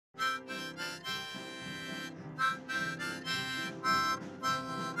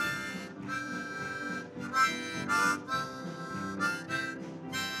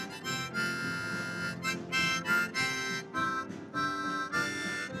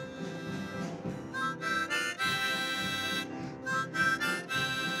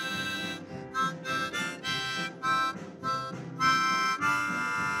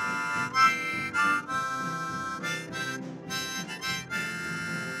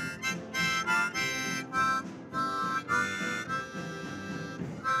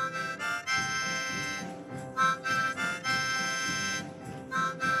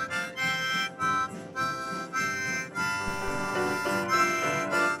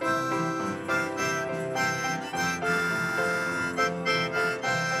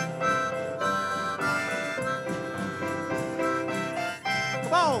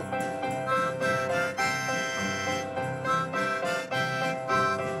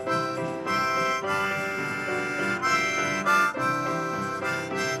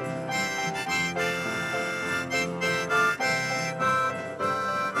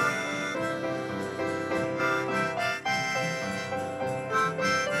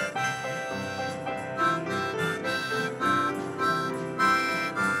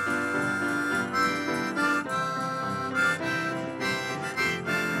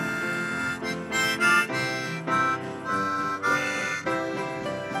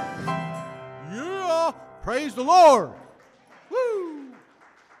Praise the Lord. Woo!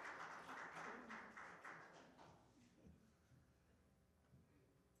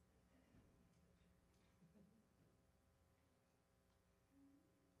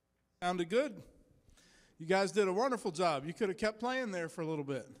 Sounded good. You guys did a wonderful job. You could have kept playing there for a little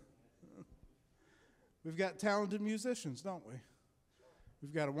bit. We've got talented musicians, don't we?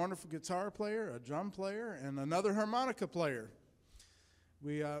 We've got a wonderful guitar player, a drum player, and another harmonica player.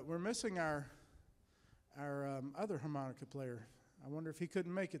 We're missing our other harmonica player. I wonder if he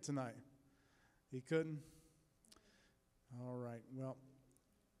couldn't make it tonight. He couldn't? All right. Well,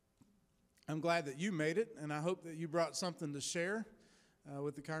 I'm glad that you made it, and I hope that you brought something to share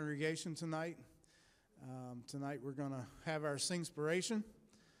with the congregation tonight. Tonight we're going to have our Singspiration.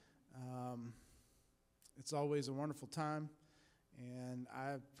 It's always a wonderful time, and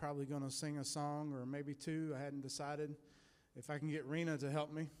I'm probably going to sing a song or maybe two. I hadn't decided. If I can get Rena to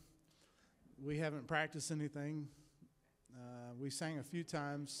help me. We haven't practiced anything. We sang a few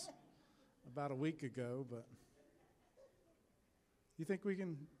times about a week ago, but you think we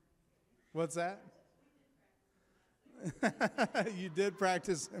can? What's that? You did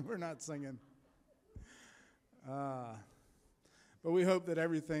practice, and we're not singing. But we hope that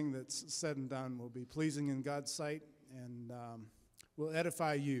everything that's said and done will be pleasing in God's sight and will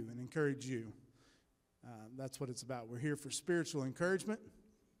edify you and encourage you. That's what it's about. We're here for spiritual encouragement.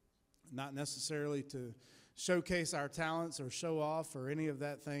 Not necessarily to showcase our talents or show off or any of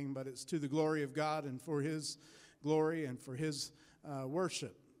that thing, but it's to the glory of God and for His glory and for His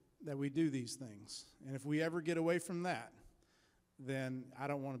worship that we do these things. And if we ever get away from that, then I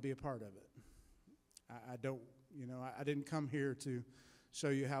don't want to be a part of it. I don't, I didn't come here to show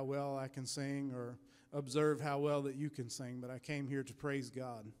you how well I can sing or observe how well that you can sing, but I came here to praise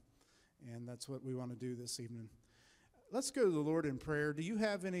God, and that's what we want to do this evening. Let's go to the Lord in prayer. Do you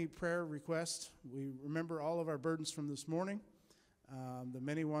have any prayer requests? We remember all of our burdens from this morning, the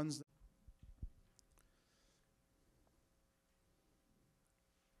many ones.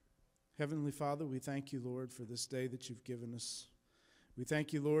 Heavenly Father, we thank you, Lord, for this day that you've given us. We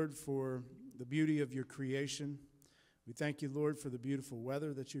thank you, Lord, for the beauty of your creation. We thank you, Lord, for the beautiful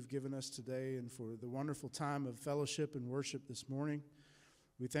weather that you've given us today and for the wonderful time of fellowship and worship this morning.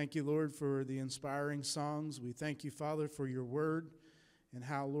 We thank you, Lord, for the inspiring songs. We thank you, Father, for your word and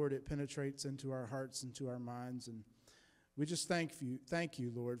how, Lord, it penetrates into our hearts and to our minds. And we just thank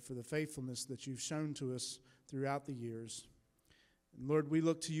you, Lord, for the faithfulness that you've shown to us throughout the years. And Lord, we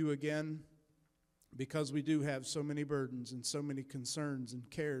look to you again because we do have so many burdens and so many concerns and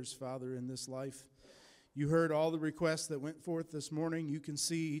cares, Father, in this life. You heard all the requests that went forth this morning. You can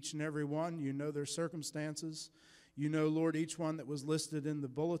see each and every one. You know their circumstances. You know, Lord, each one that was listed in the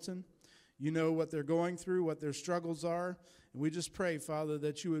bulletin. You know what they're going through, what their struggles are. And we just pray, Father,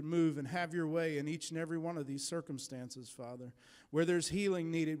 that you would move and have your way in each and every one of these circumstances, Father. Where there's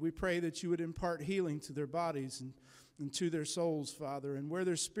healing needed, we pray that you would impart healing to their bodies and to their souls, Father. And where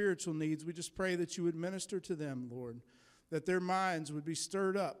there's spiritual needs, we just pray that you would minister to them, Lord. That their minds would be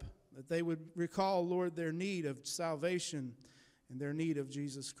stirred up. That they would recall, Lord, their need of salvation and their need of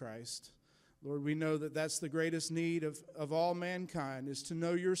Jesus Christ. Lord, we know that that's the greatest need of all mankind, is to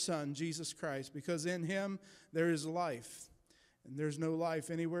know your Son, Jesus Christ, because in him there is life. And there's no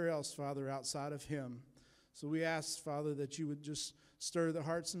life anywhere else, Father, outside of him. So we ask, Father, that you would just stir the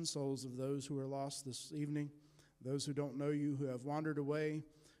hearts and souls of those who are lost this evening, those who don't know you, who have wandered away.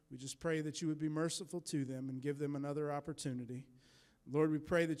 We just pray that you would be merciful to them and give them another opportunity. Lord, we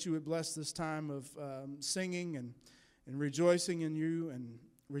pray that you would bless this time of singing and rejoicing in you and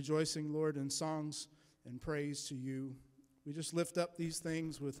rejoicing, Lord, in songs and praise to you. We just lift up these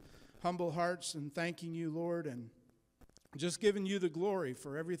things with humble hearts and thanking you, Lord, and just giving you the glory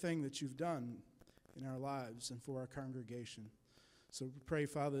for everything that you've done in our lives and for our congregation. So we pray,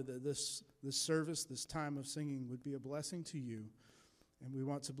 Father, that this service, this time of singing would be a blessing to you, and we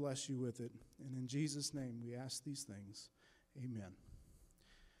want to bless you with it. And in Jesus' name we ask these things. Amen.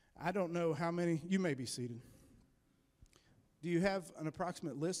 I don't know how many, you may be seated. Do you have an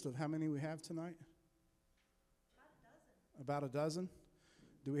approximate list of how many we have tonight? About a dozen.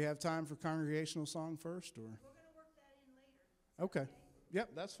 Do we have time for congregational song first? Or? We're going to work that in later. Okay. Yep,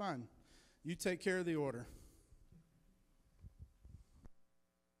 that's fine. You take care of the order.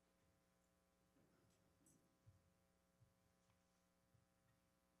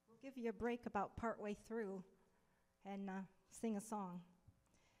 We'll give you a break about partway through and sing a song.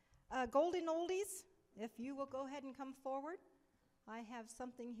 Golden Oldies, if you will go ahead and come forward. I have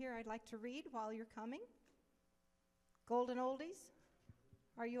something here I'd like to read while you're coming. Golden Oldies,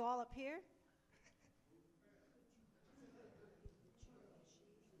 are you all up here?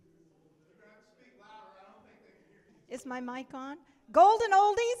 Is my mic on? Golden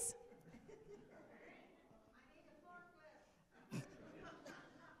Oldies?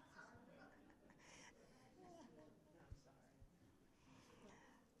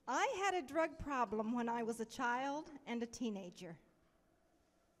 I had a drug problem when I was a child and a teenager.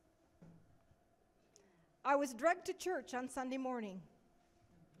 I was drugged to church on Sunday morning.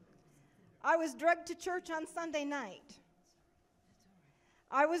 I was drugged to church on Sunday night.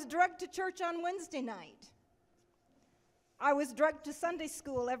 I was drugged to church on Wednesday night. I was drugged to Sunday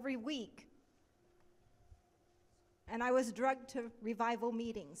school every week. And I was drugged to revival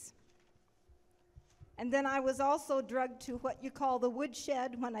meetings. And then I was also drugged to what you call the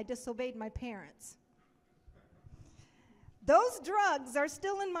woodshed when I disobeyed my parents. Those drugs are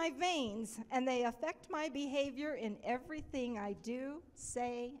still in my veins, and they affect my behavior in everything I do,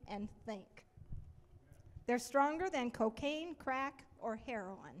 say, and think. They're stronger than cocaine, crack, or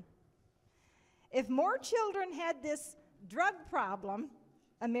heroin. If more children had this drug problem,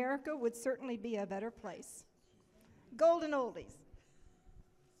 America would certainly be a better place. Golden Oldies.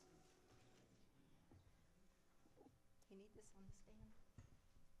 You need this on the stand?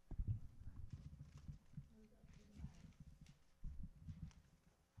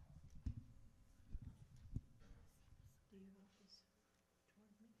 Do you want this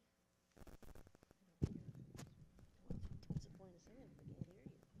toward me? What's the point of saying if I can't hear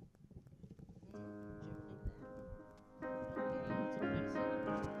you? Did you ever think that? Okay, what's the point of saying?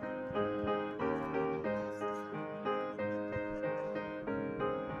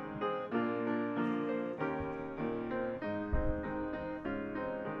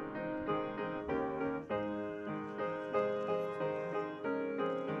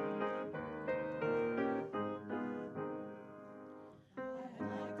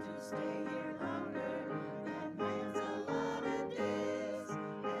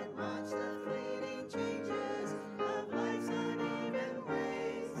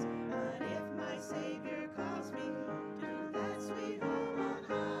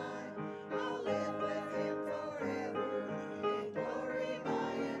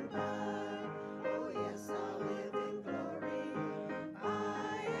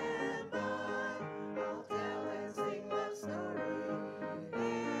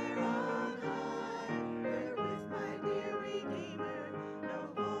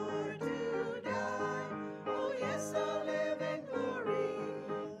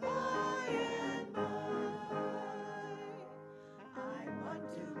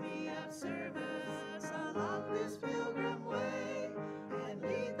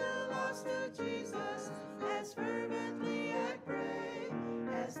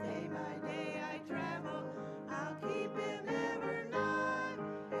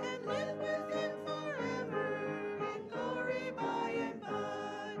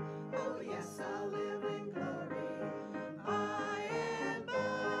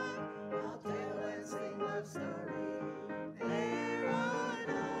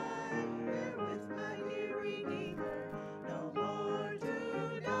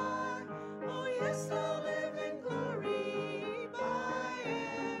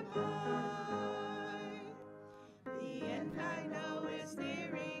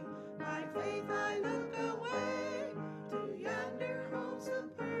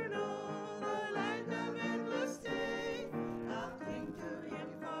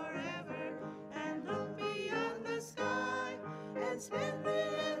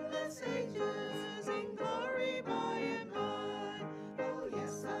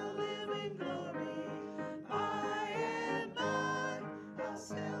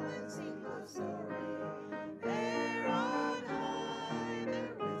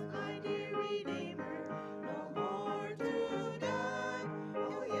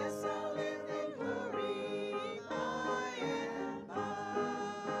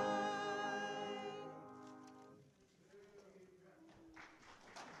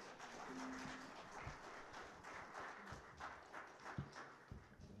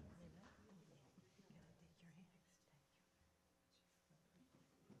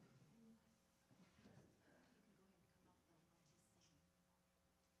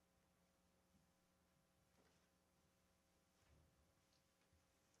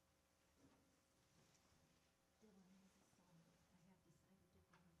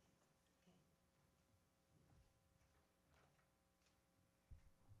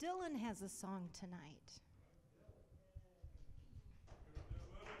 Dylan has a song tonight.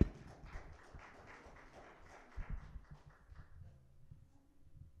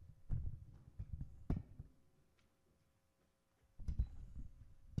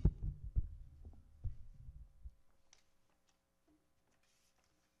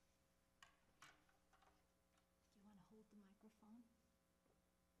 Do you want to hold the microphone?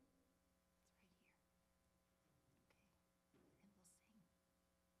 It's right here. Okay. And we'll sing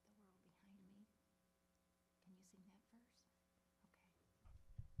The World Behind Me. Can you sing that verse? Okay.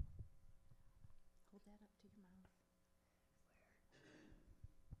 Hold that up to your mouth.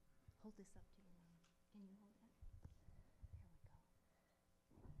 Hold this up to your mouth. Can you hold that? Here we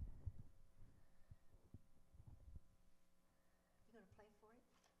go. You gonna play for it?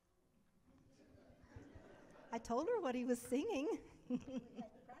 I told her what he was singing. We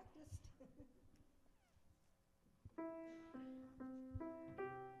had practiced.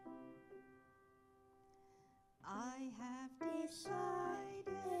 I have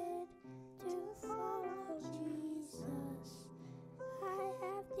decided to follow Jesus. I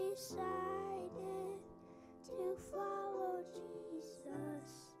have decided to follow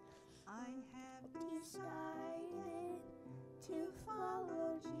Jesus. I have Decided to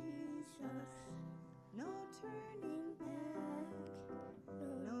follow Jesus. no turning back,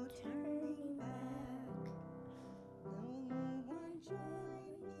 No turning back. no one join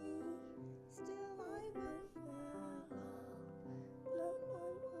me, still I will follow. No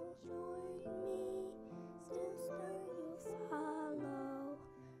one will join me. Still you follow.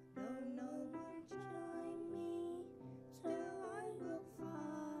 No one Join me. Still I will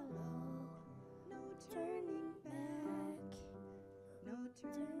follow. no Turning back. no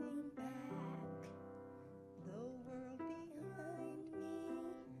Turning back. the world behind Behind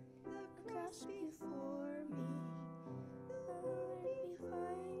me. the Cross cross before me. The Lord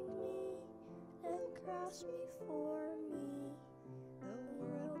behind me. The cross before me. the The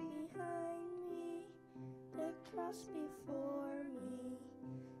world world behind me. The cross before me.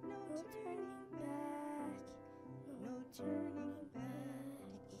 no No turning back. No turning back.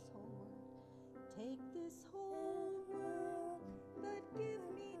 Take this whole world, but give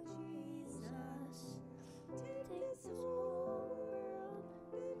me Jesus. Take this whole world,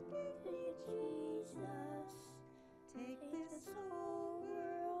 but give me Jesus. Take this whole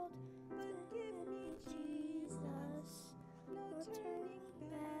world, but give me Jesus. No turning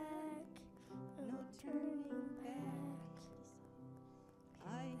back, No turning back.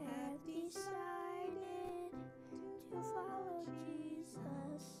 I have Decided to follow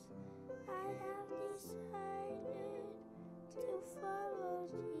Jesus. I have decided to follow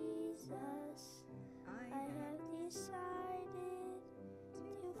Jesus. I I have decided to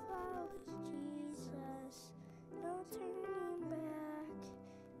follow Jesus. No turning back.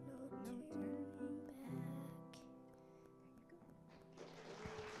 No turning back.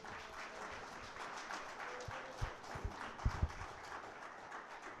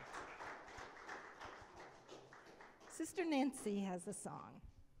 Sister Nancy has a song.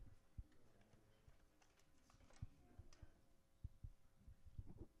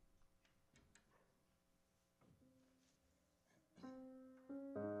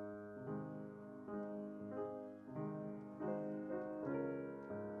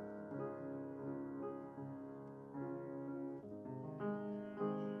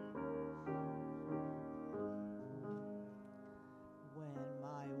 When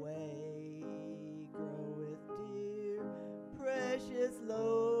my way groweth dear, precious Lord.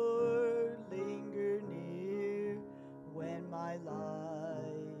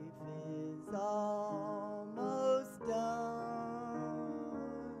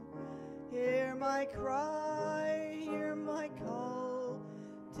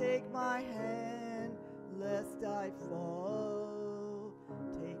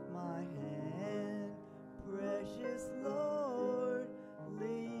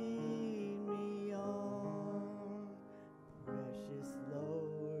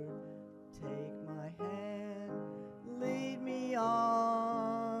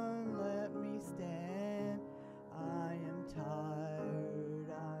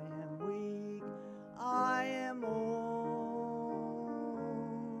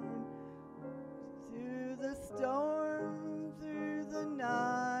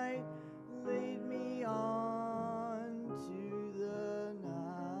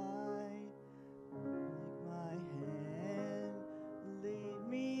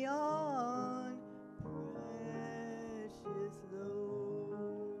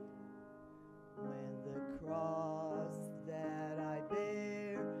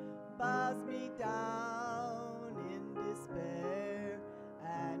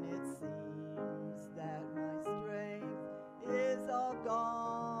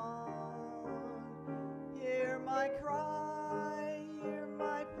 gone. Hear my cry, hear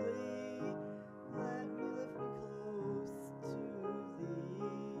my plea. Let me lift me close to thee.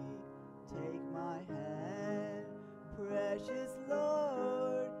 Take my hand, precious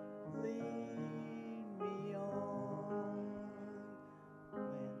Lord, lead me on.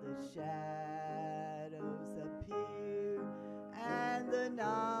 When the shadows appear and the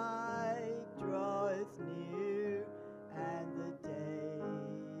night draweth near, and the day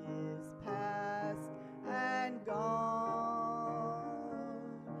is past and gone.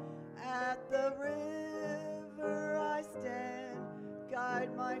 At the river I stand,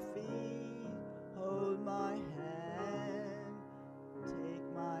 guide my feet, hold my hand, take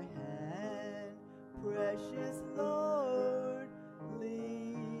my hand, precious Lord,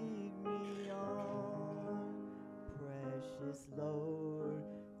 lead me on. Precious Lord,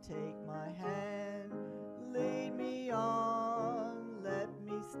 take my hand, lead me on, let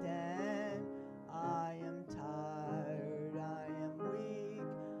me stand. I am tired, I am weak,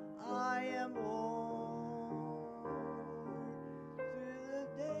 I am worn. Through the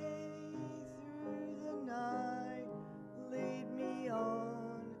day, through the night, lead me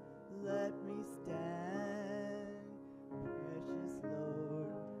on, let me stand. Precious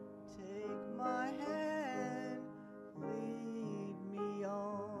Lord, take my hand, lead me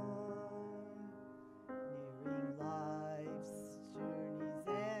on. Nearing life's journey's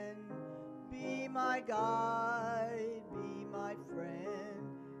end, be my guide, be my friend.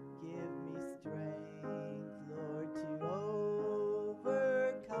 Give me strength, Lord, to overcome.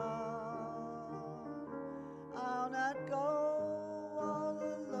 I'll not go all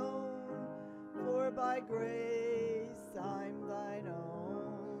alone, for by grace I'm thine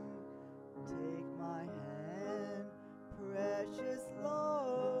own. Take my hand, precious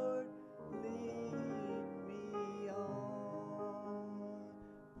Lord, lead me on.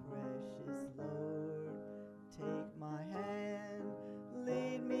 Precious Lord, take my hand,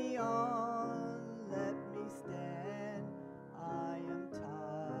 lead me on, let me stand. I am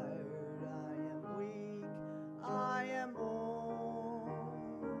tired, I am weak, I am worn.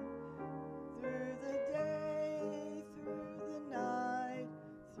 Through the day, through the night,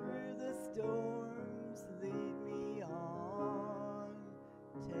 through the storms, lead me on.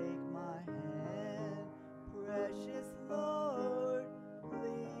 Take my hand, precious Lord,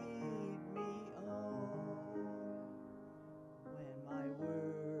 lead me on. When my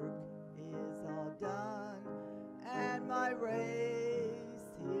work is all done and my race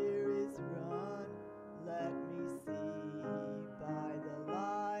here is run, let me see by the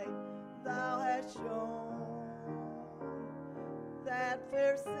light thou hast shown that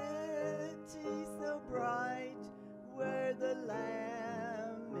fair city so bright, where the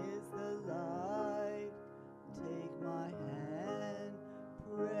Lamb is the light. Take my hand,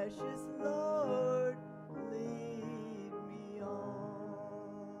 precious Lord, lead me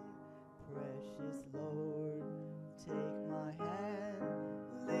on. Precious Lord, take my hand,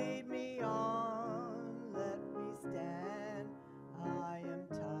 lead me on, let me stand. I am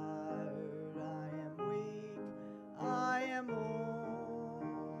tired, I am weak, I am worn.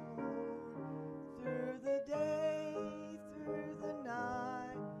 Through the day, through the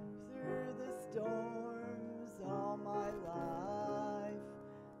night, through the storms, all my life,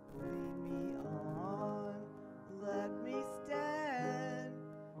 lead me on, let me stand,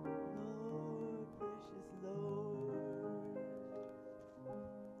 Lord, precious Lord.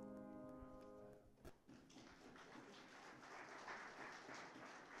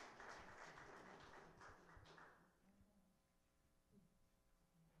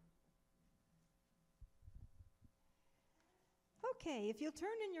 Okay, if you'll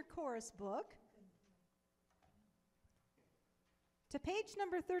turn in your chorus book to page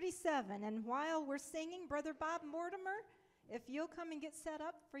number 37, and while we're singing, Brother Bob Mortimer, if you'll come and get set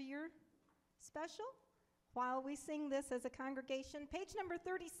up for your special while we sing this as a congregation. Page number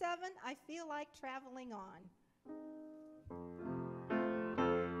 37, I Feel Like Traveling On.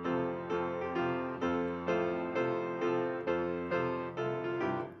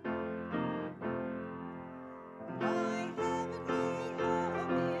 My heavenly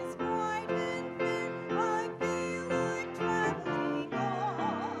home is bright and fair. I feel like traveling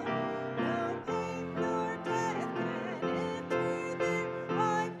on. No pain nor death can enter there.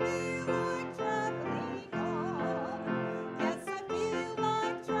 I feel like traveling on. Yes, I feel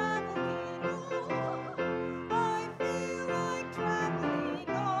like traveling on.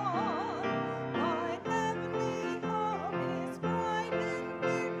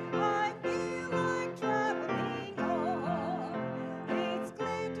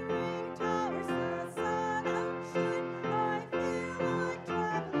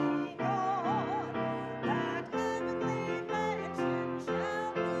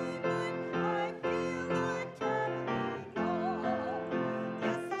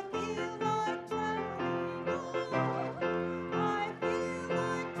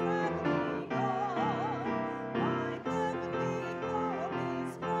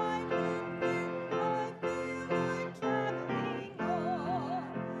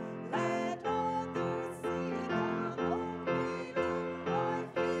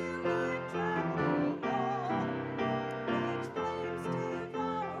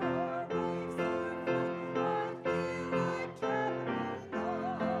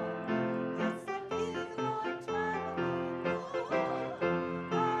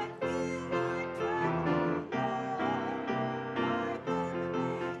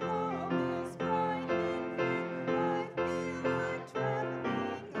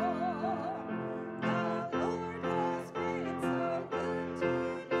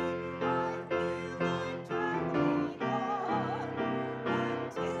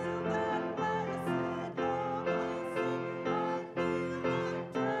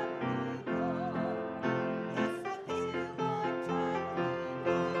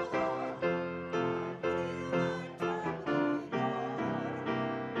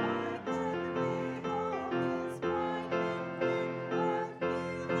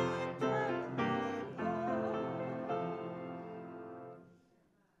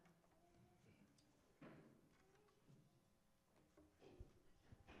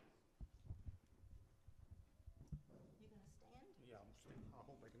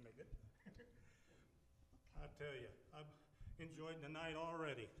 tell you, I've enjoyed the night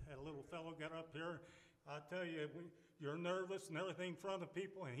already. That little fellow got up here. I tell you, you're nervous and everything in front of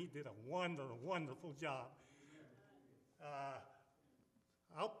people, and he did a wonderful job.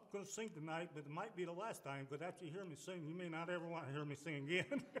 I'm going to sing tonight, but it might be the last time, but after you hear me sing, you may not ever want to hear me sing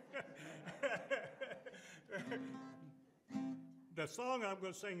again. The song I'm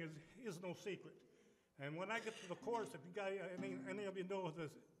going to sing is No Secret. And when I get to the chorus, if you guys, any of you know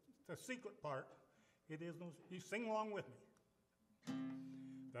the secret part, it is no, you sing along with me.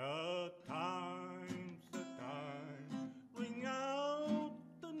 The time, ring out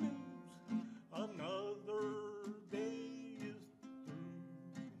the news, another day is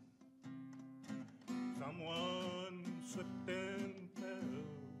through. Someone slipped and fell.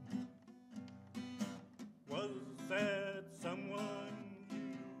 Was that someone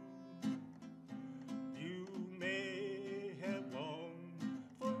you may have longed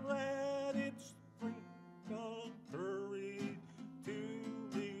for added strength of courage to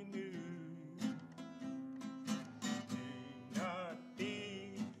renew? Do not be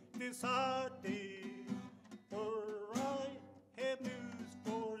disheartened, for I have news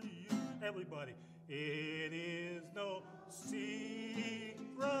for you. Everybody, it is no secret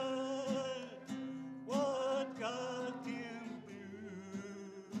what God can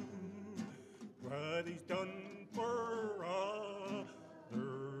do, what He's done for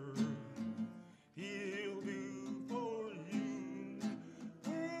others, He'll do for you.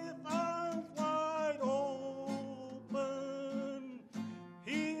 With arms wide open,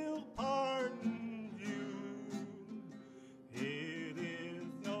 He'll pardon you. It is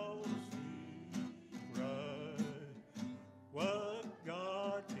no secret what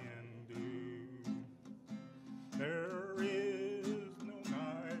God can do. There is no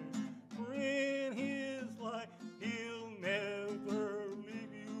night, for in His light He'll never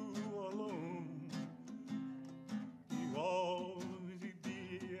leave you alone. You'll always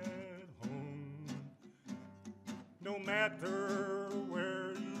be at home, no matter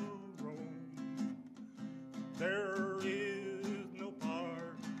where you roam. There is no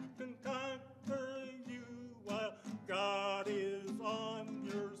power can conquer you while God is on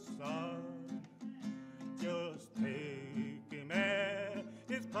your side. Just take Him at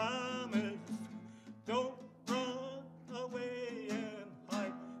His promise. Don't run away and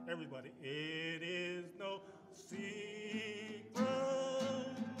hide. Everybody, it is no secret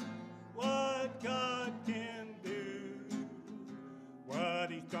what God can do, what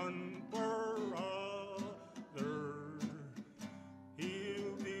He's done for others,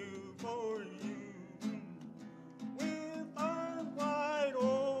 He'll do for you. With arms wide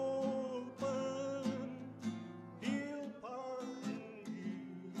open, He'll pardon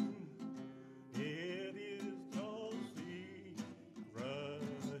you. It is no secret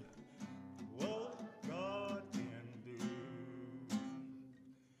what God can do.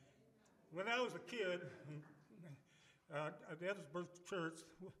 When I was a kid, at Edinburgh Church,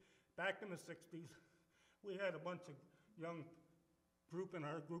 back in the 60s, we had a bunch of young group in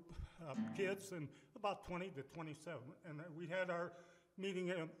our group of kids, and about 20 to 27. And we had our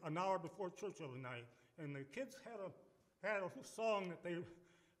meeting an hour before church every night. And the kids had a song that they,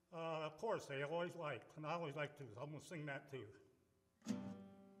 of course, they always liked, and I always liked to. So I'm going to sing that too.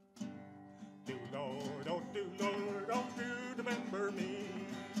 Do Lord, oh do Lord, oh do remember me.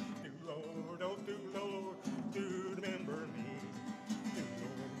 Do Lord, oh do Lord, do remember me. Do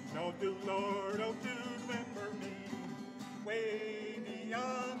Lord, oh do Lord, oh do remember me. Way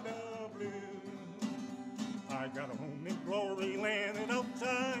beyond the blue, I got a home in glory land and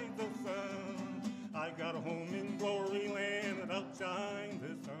outshines the sun. I got a home in glory land and outshines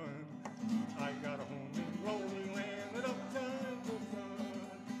the sun. I got a home in glory land and outshines the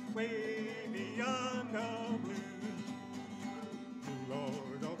sun. Way beyond the blue. Do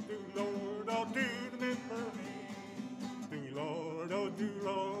Lord, oh do Lord, oh do remember me. Do Lord, oh do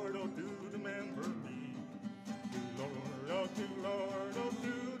Lord, oh do remember me. Do Lord, oh do Lord, oh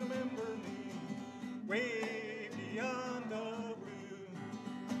do remember me. Way beyond the blue.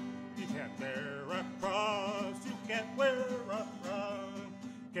 You can't bear a cross, you can't wear a crown.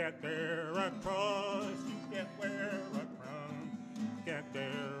 Can't bear a cross, you can't wear a crown. Can't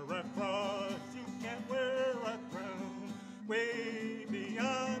bear a cross, you can't wear a crown. Way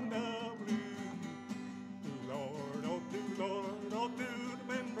beyond the blue. Do Lord, oh do Lord, oh do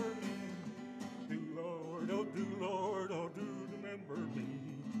remember me. Do Lord, oh do Lord, oh do remember me.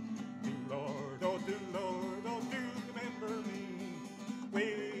 Do Lord, oh do Lord, oh do remember me.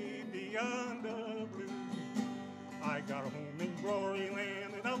 Way beyond the blue. I got a home in glory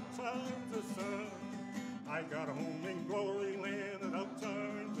land and outside the sun. I got a home in glory land and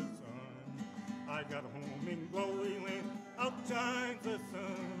outside the sun. I I got a home in glory land. Outshines the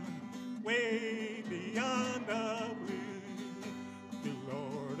sun, way beyond the blue. Do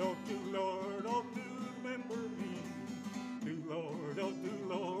Lord, oh do Lord, oh do remember me. Do Lord, oh do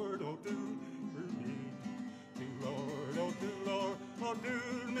Lord, oh do remember me. Do Lord, oh do Lord, oh do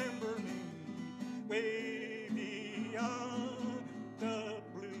remember me. Way beyond the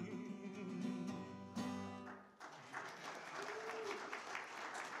blue.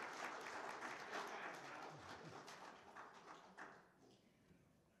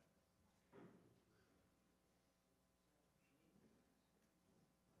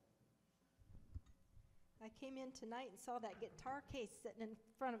 I came in tonight and saw that guitar case sitting in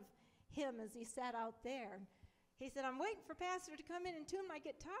front of him as he sat out there. He said, I'm waiting for Pastor to come in and tune my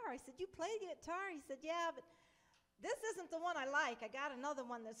guitar. I said, you play guitar? He said, yeah, but this isn't the one I like. I got another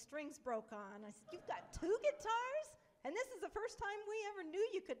one the strings broke on. I said, you've got 2 guitars? And this is the first time we ever knew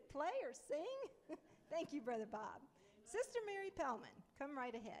you could play or sing? Thank you, Brother Bob. Sister Mary Pellman, come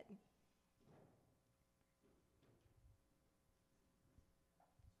right ahead.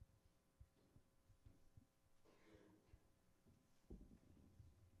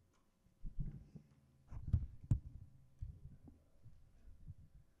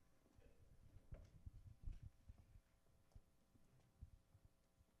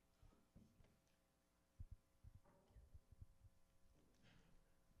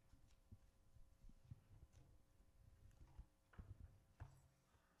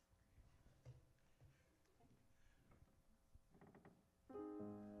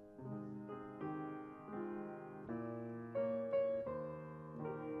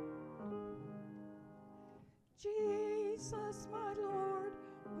 Jesus, my Lord,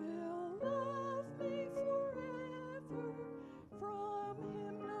 will love me forever. From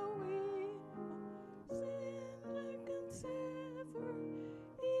him no evil sin can sever.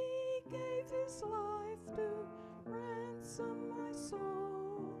 He gave his life to ransom my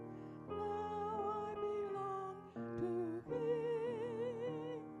soul. Now I belong to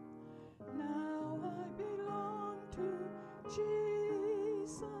him. Now I belong to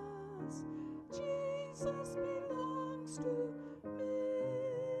Jesus. Jesus belongs to me,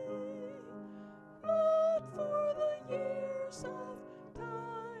 not for the years of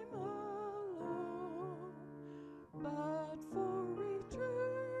time alone, but for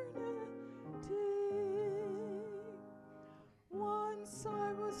eternity. Once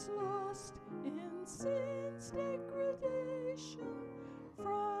I was lost in sin's degradation,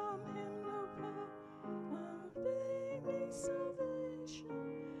 from him no power gave me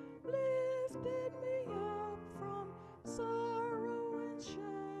salvation. Lifted me up from sorrow and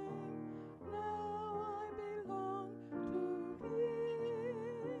shame. Now I belong to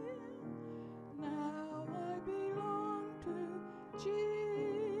him. Now I belong to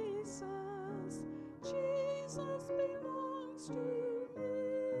Jesus. Jesus belongs to me,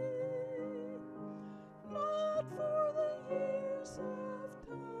 not for the years of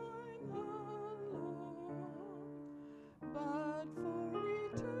time alone, but for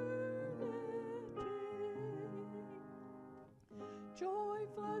eternity. Joy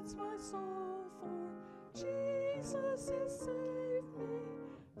floods my soul, for Jesus has saved me,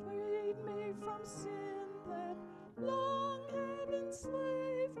 freed me from sin that long had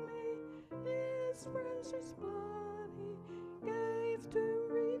enslaved me. His precious blood he gave to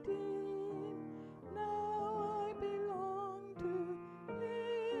redeem. Now I belong to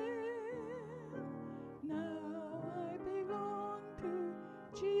him. Now I belong to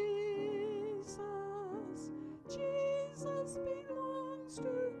Jesus. Jesus belongs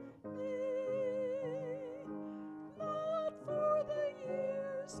to me, not for the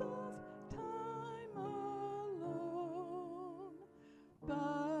years of time alone,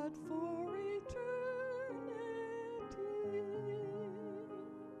 but for eternity.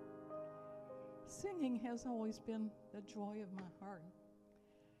 Singing has always been the joy of my heart.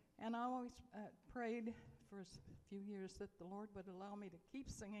 And I always prayed for a few years that the Lord would allow me to keep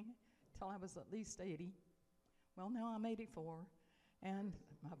singing till I was at least 80. Well, now I'm 84, and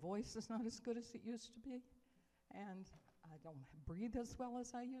my voice is not as good as it used to be, and I don't breathe as well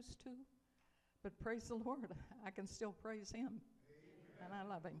as I used to. But praise the Lord, I can still praise him. Amen. And I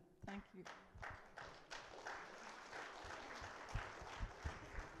love him. Thank you.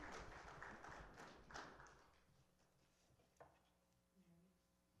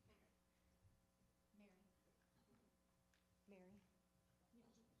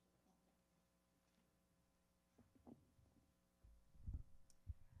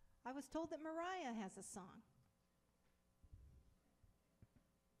 I was told that Mariah has a song.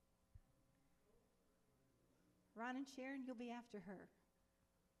 Ron and Sharon, you'll be after her.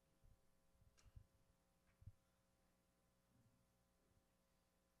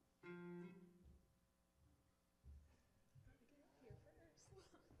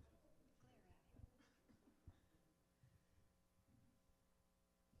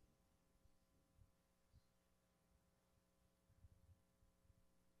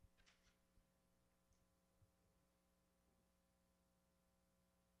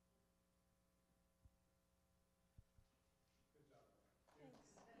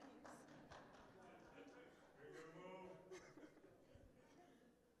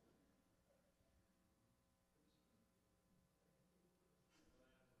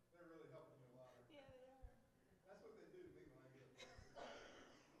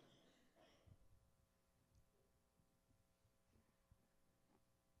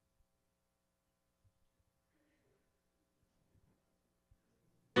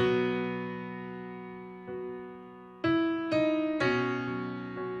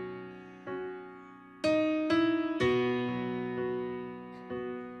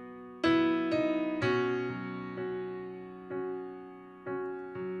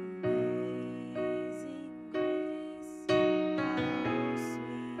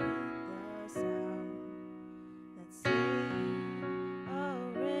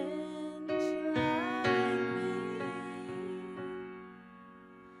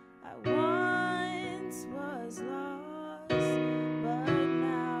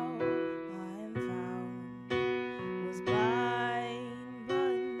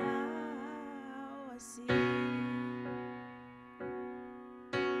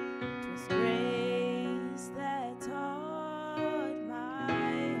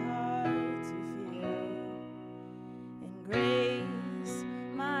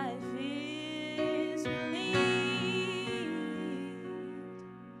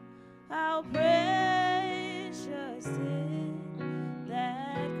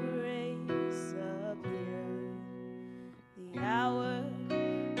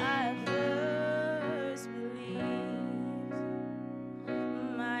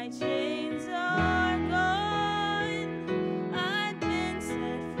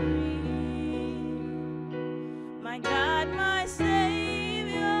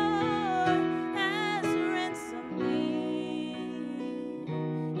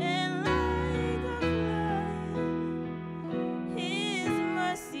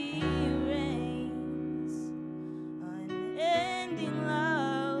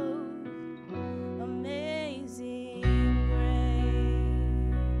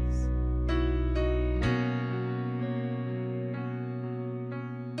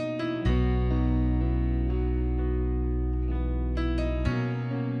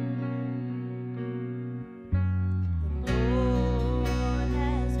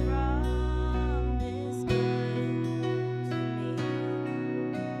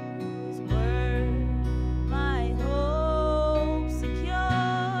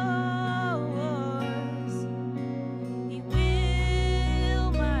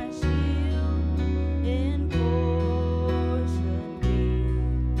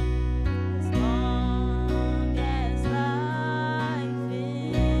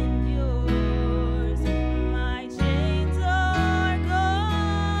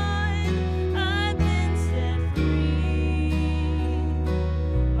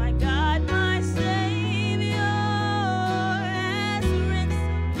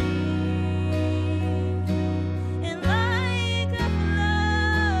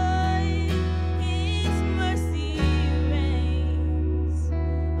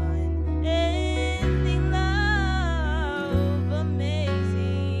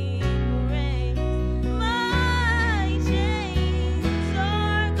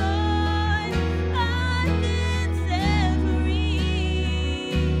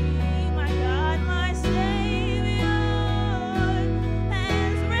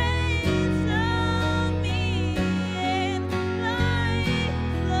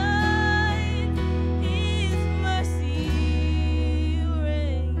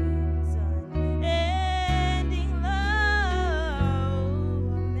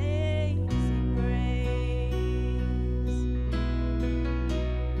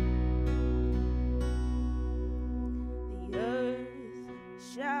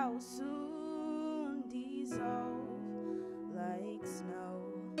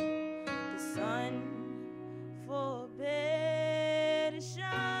 sun forbid to shine,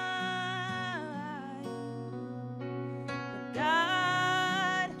 but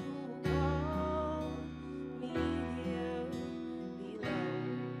God who called me here below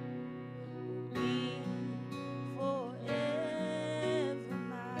will be forever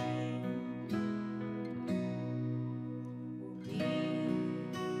mine. Will be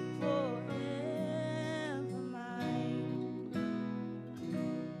forever mine.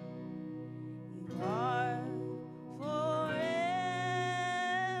 You are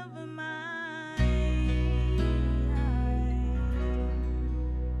forever mine.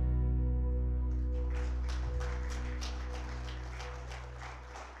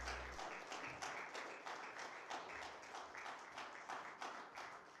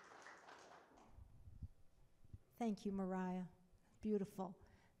 Thank you, Mariah. Beautiful.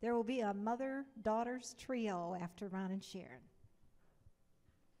 There will be a mother-daughters trio after Ron and Sharon.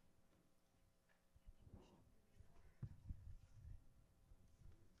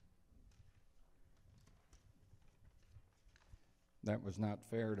 That was not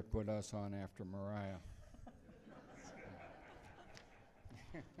fair to put us on after Mariah.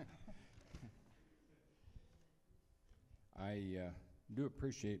 I do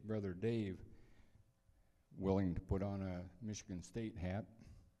appreciate Brother Dave willing to put on a Michigan State hat.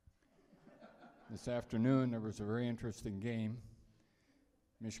 This afternoon there was a very interesting game.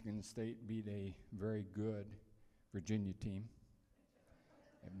 Michigan State beat a very good Virginia team,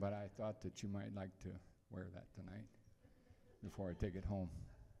 but I thought that you might like to wear that tonight before I take it home.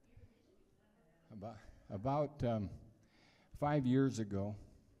 About 5 years ago,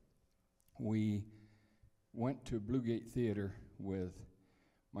 we went to Bluegate Theater with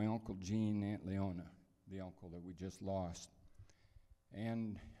my Uncle Gene and Aunt Leona, the uncle that we just lost.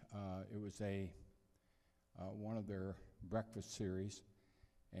 And it was one of their breakfast series,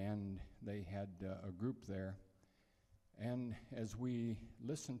 and they had a group there. And as we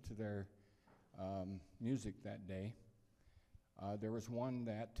listened to their music that day, there was one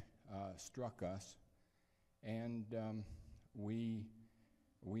that struck us, and we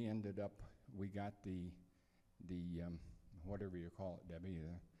ended up, we got the whatever you call it, Debbie,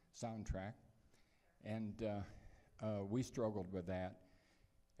 the soundtrack, and we struggled with that,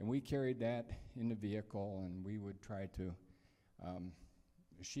 and we carried that in the vehicle, and we would try to,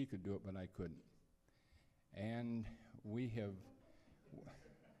 she could do it, but I couldn't, and we have,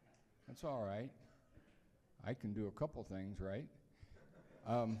 that's all right, I can do a couple things, right?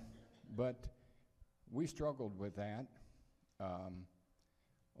 But we struggled with that. A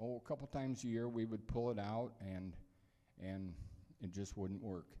couple times a year we would pull it out, and it just wouldn't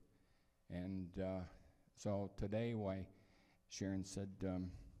work. And so today, why Sharon said,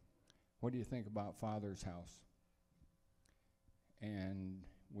 what do you think about Father's House? And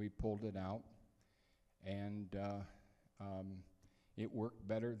we pulled it out, and it worked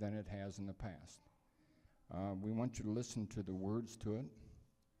better than it has in the past. We want you to listen to the words to it.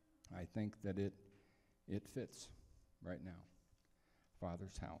 I think that it fits right now.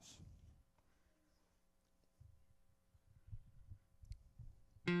 Father's House.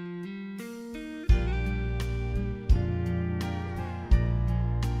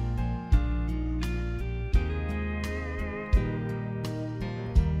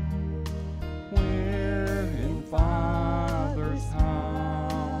 We're in Father's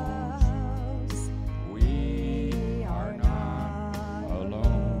house. We are not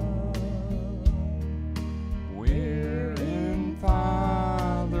alone. We're in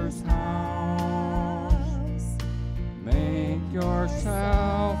Father's house. Make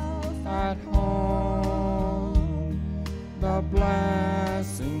yourself at home. The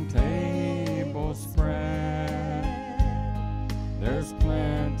blessing table spread. There's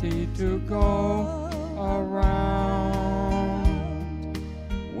plenty to go around.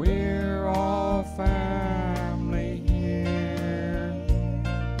 We're all family here.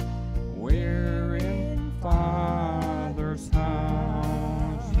 We're in Father's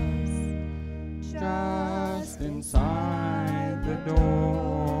house. Just inside the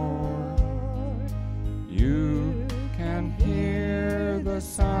door, you can hear the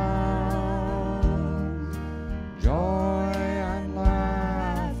sound. Joy and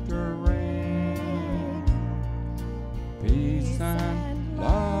laughter reign. Peace and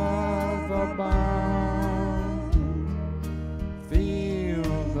love abound. Feel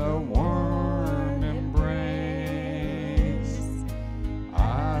the warm embrace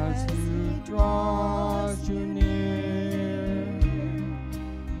as He draws you near.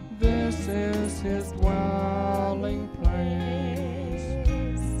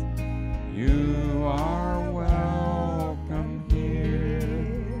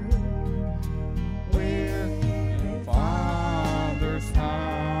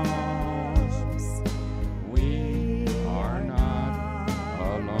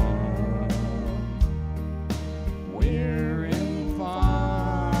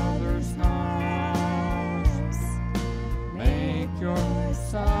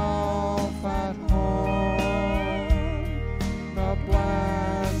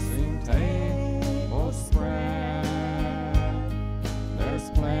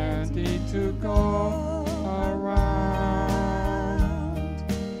 to go around.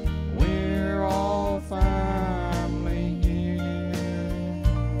 We're all family here.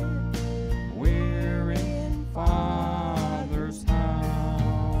 We're in Father's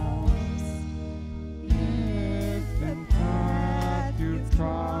house. If in path you've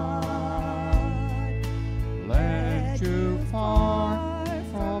trod led you far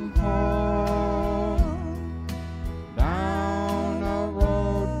from home, down a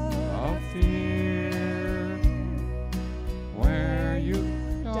road of fear where you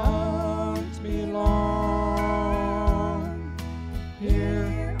don't belong,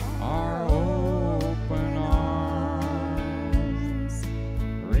 here are open arms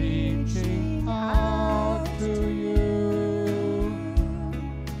reaching out to you.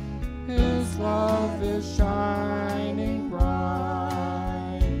 His love is shining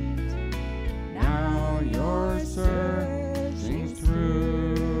bright. Now you're searching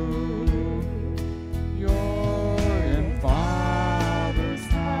through. You're in Father's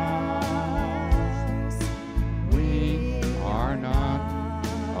house. We are not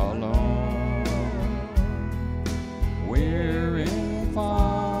alone. We're in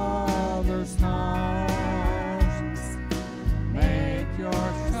Father's house. Make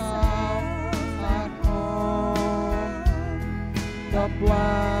yourself at home. The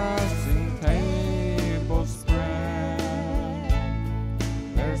blessing table spread.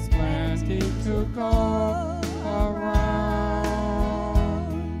 There's plenty to go around.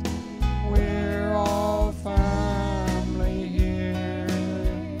 We're all family here.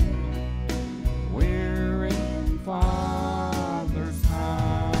 We're in Father's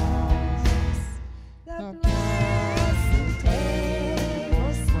house. The blessing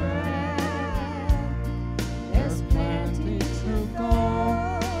table spread. There's plenty to go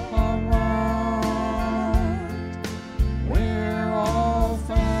around. We're all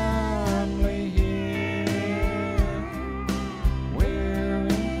family here. We're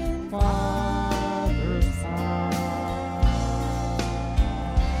in Father's house.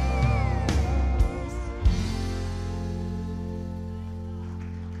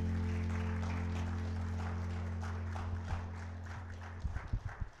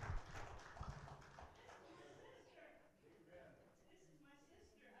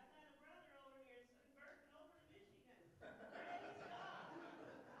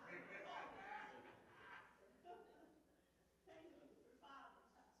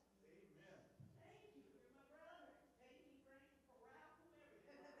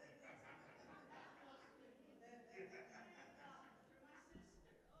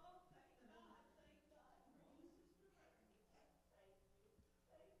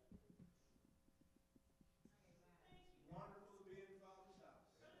 Wonderful to be in Father's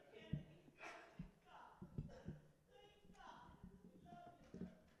house.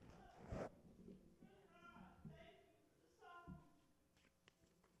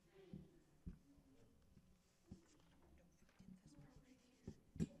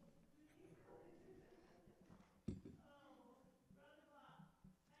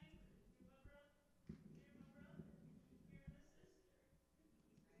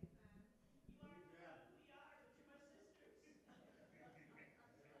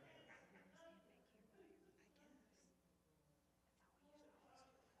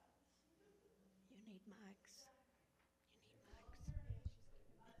 You need mics.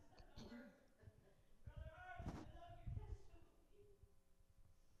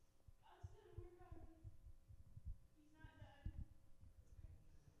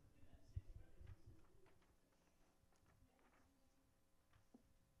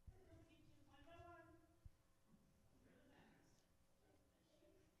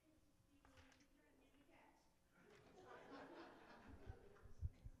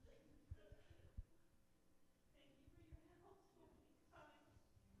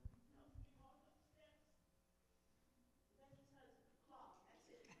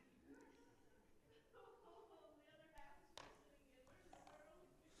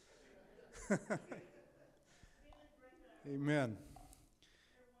 Amen.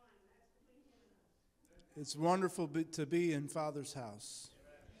 It's wonderful to be in Father's house.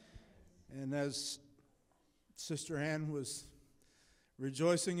 And as Sister Ann was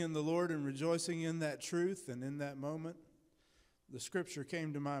rejoicing in the Lord and rejoicing in that truth and in that moment, the scripture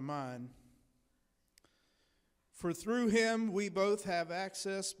came to my mind. For through him we both have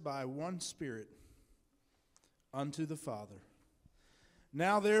access by one Spirit unto the Father.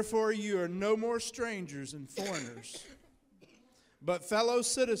 Now therefore you are no more strangers and foreigners, but fellow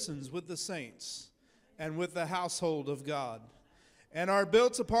citizens with the saints and with the household of God, and are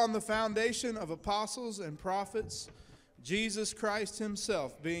built upon the foundation of apostles and prophets, Jesus Christ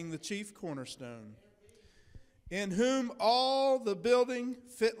himself being the chief cornerstone, in whom all the building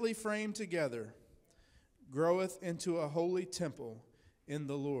fitly framed together groweth into a holy temple in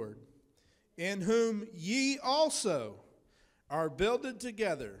the Lord, in whom ye also are builded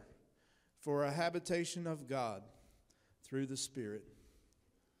together for a habitation of God through the Spirit.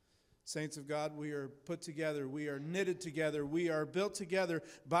 Saints of God, we are put together, we are knitted together, we are built together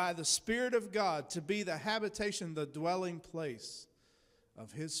by the Spirit of God to be the habitation, the dwelling place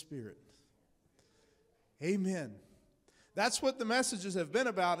of His Spirit. Amen. That's what the messages have been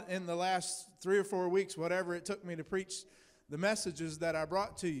about in the last 3 or 4 weeks, whatever it took me to preach the messages that I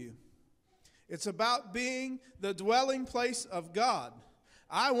brought to you. It's about being the dwelling place of God.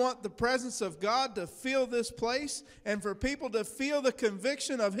 I want the presence of God to fill this place and for people to feel the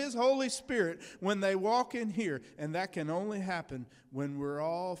conviction of His Holy Spirit when they walk in here. And that can only happen when we're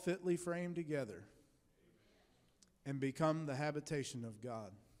all fitly framed together and become the habitation of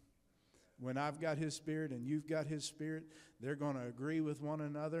God. When I've got His Spirit and you've got His Spirit, they're going to agree with one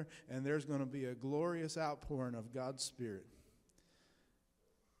another, and there's going to be a glorious outpouring of God's Spirit.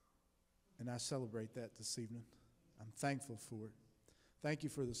 And I celebrate that this evening. I'm thankful for it. Thank you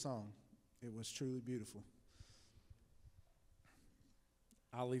for the song. It was truly beautiful.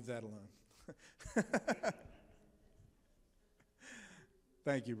 I'll leave that alone.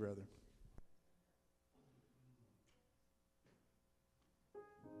 Thank you, brother.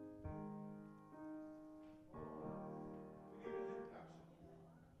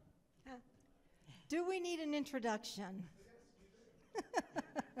 Do we need an introduction?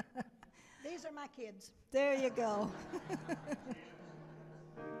 These are my kids. There you go.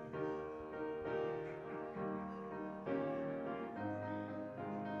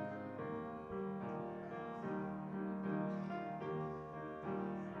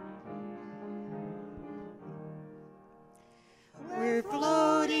 We're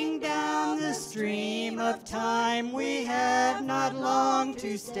floating down the stream of time. We have not long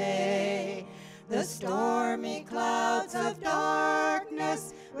to stay. The stormy clouds of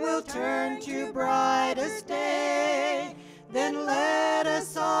darkness will turn to brightest day. Then let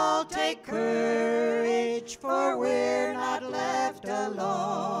us all take courage, for we're not left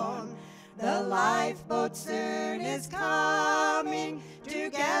alone. The lifeboat soon is coming to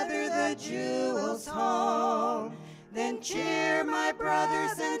gather the jewels home. Then cheer, my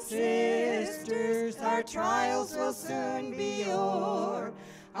brothers and sisters, our trials will soon be o'er.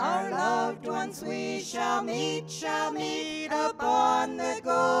 Our loved ones we shall meet upon the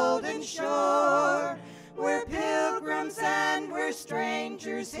golden shore. We're pilgrims and we're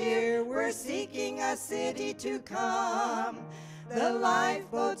strangers here, we're seeking a city to come. The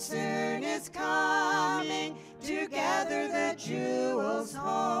lifeboat soon is coming to gather the jewels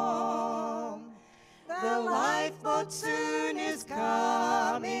home. The lifeboat soon is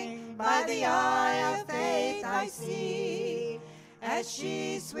coming, by the eye of faith I see, as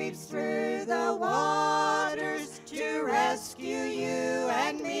she sweeps through the waters to rescue you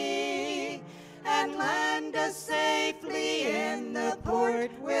and me, and land us safely in the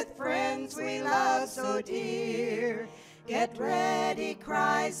port with friends we love so dear. Get ready,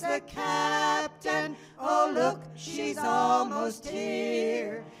 cries the captain, oh look, she's almost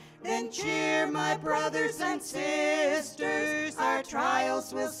here. Then cheer, my brothers and sisters, our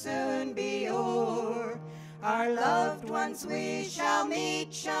trials will soon be o'er. Our loved ones we shall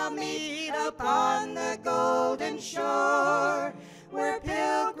meet upon the golden shore. We're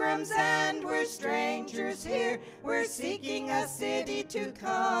pilgrims and we're strangers here, we're seeking a city to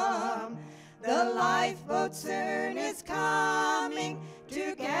come. The lifeboat soon is coming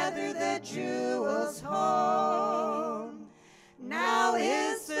to gather the jewels home. Now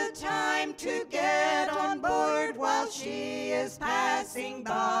is the time to get on board while she is passing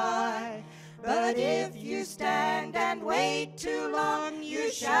by. But if you stand and wait too long,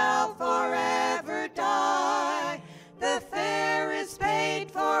 you shall forever die. The fare is paid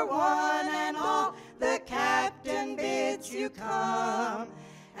for one and all, the captain bids you come.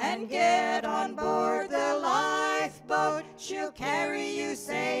 And get on board the lifeboat, she'll carry you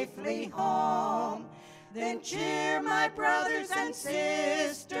safely home. Then cheer, my brothers and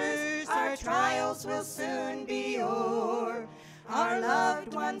sisters, our trials will soon be o'er. Our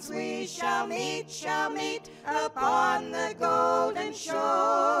loved ones we shall meet upon the golden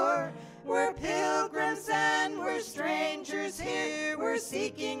shore. We're pilgrims and we're strangers here, we're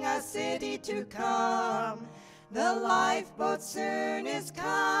seeking a city to come. The lifeboat soon is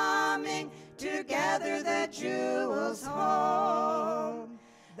coming to gather the jewels home.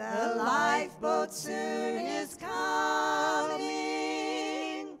 The lifeboat soon is coming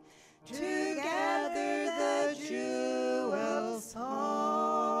to gather the jewels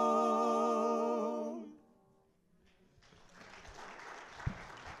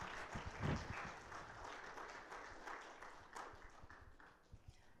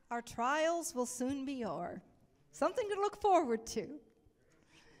Our trials will soon be o'er. Something to look forward to.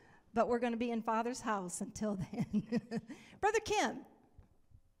 But we're going to be in Father's house until then. Brother Kim,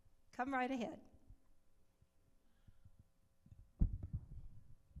 come right ahead.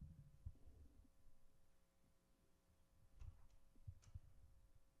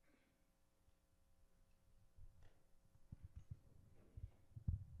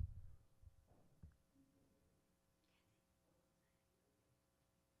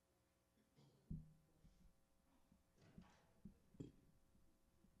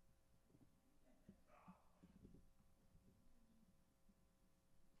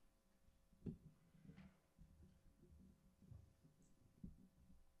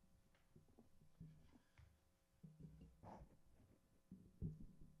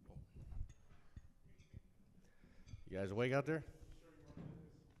 You guys awake out there?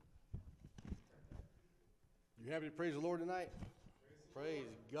 You happy to praise the Lord tonight? Praise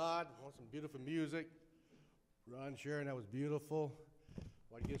God. I want some beautiful music. Ron Sharon, that was beautiful.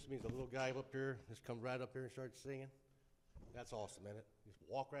 What gets me is a little guy up here just comes right up here and starts singing. That's awesome, isn't it? Just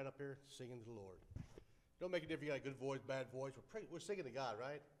walk right up here singing to the Lord. Don't make a difference if you got a good voice, bad voice. We're singing to God,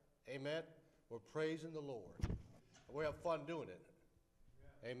 right? Amen? We're praising the Lord. And we have fun doing it.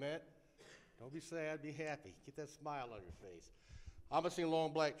 Amen? Don't be sad, be happy. Get that smile on your face. I'm going to sing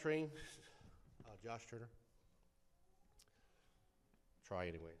Long Black Train. Josh Turner. Try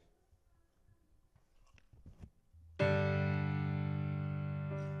anyways.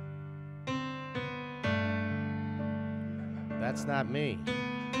 That's not me.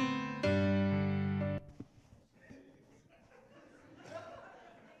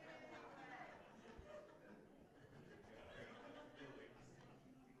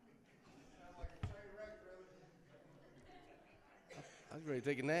 I was ready to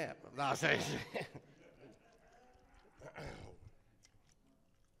take a nap. No, I'm saying.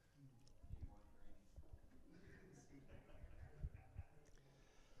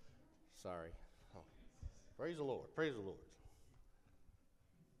 Sorry. Oh. Praise the Lord. Praise the Lord.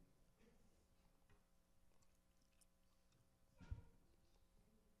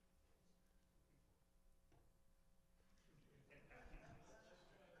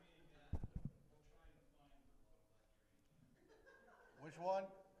 Which one?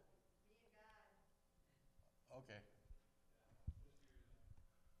 Okay.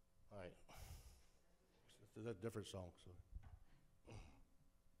 All right. It's a different song. So.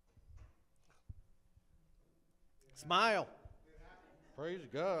 Smile. Praise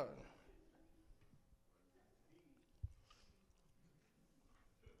God.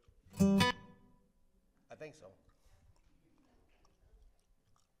 I think so.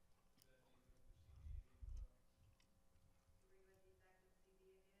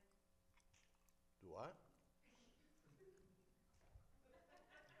 Do what?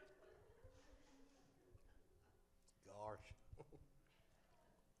 Gosh.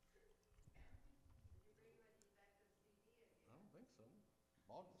 I don't think so.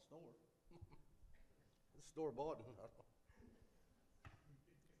 Bought in the store. The store bought it.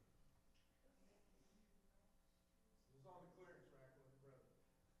 It's on the clearance rack with the brother.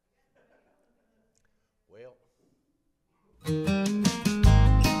 Well.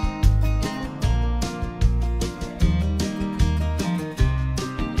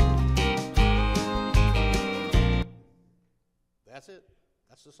 That's it.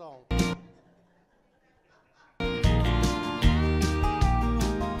 That's the song.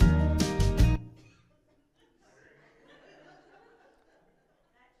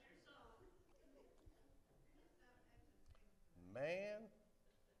 Man,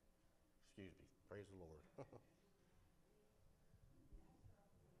 excuse me, praise the Lord.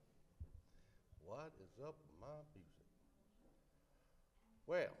 What is up with my music?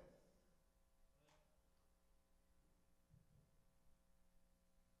 Well,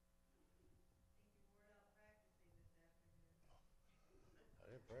 I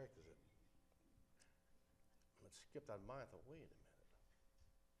didn't practice it. Let's skip that mine. I thought, wait a minute.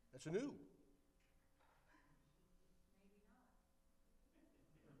 That's new.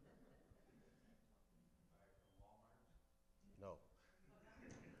 No.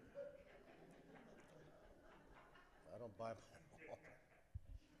 I don't buy mine.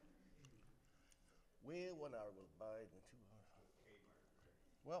 Well, 1 hour goes by and 2 hours.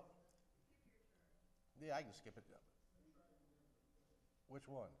 Well, yeah, I can skip it. Which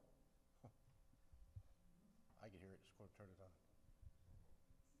one? I can hear it. Just go turn it on.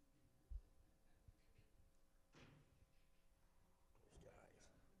 Those guys.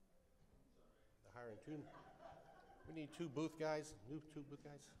 They're hiring two. We need two booth guys. New two booth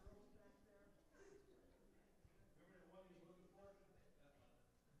guys.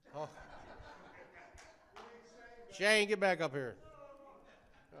 Oh. Shane, get back up here.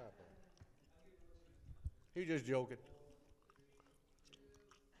 He's just joking.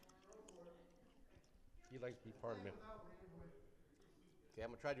 He likes to be part of me. Okay, I'm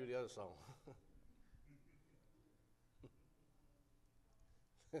going to try to do the other song.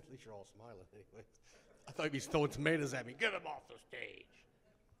 At least you're all smiling anyway. I thought you'd be throwing tomatoes at me. Get him off the stage.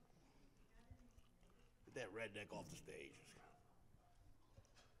 Get that redneck off the stage.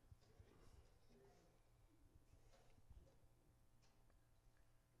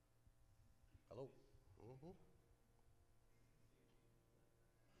 Hello? Mm-hmm.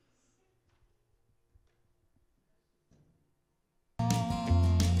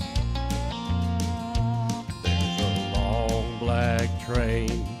 There's a long black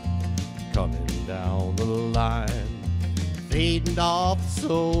train coming down the line, feeding off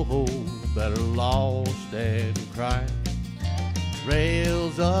souls that are lost and crying.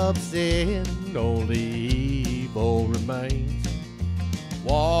 Rails of sin, only evil remains.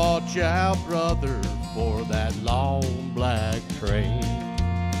 Watch out, brother, for that long black train.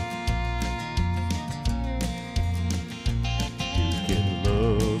 You can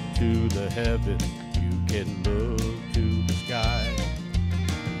look to the heavens, you can look to the sky.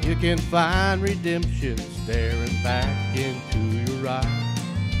 You can find redemption staring back into your eyes.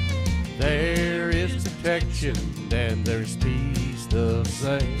 There is protection and there's peace the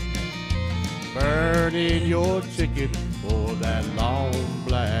same. Burning your ticket for that long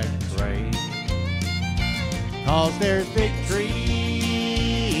black train. 'Cause there's victory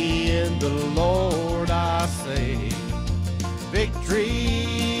in the Lord, I say. Victory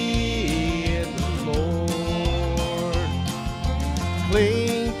in the Lord.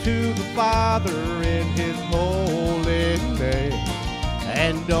 Cling to the Father in His holy name,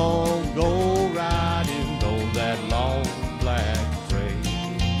 and don't go riding on that long black train.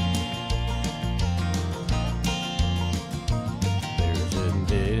 There's an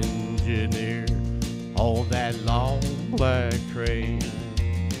engineer on that long black train,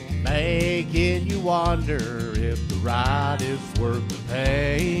 making you wonder if the ride is worth the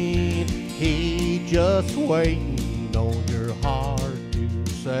pain. He just waiting on your heart to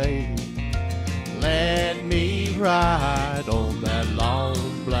say, let me ride on that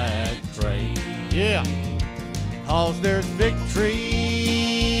long black train. Yeah, 'cause there's victory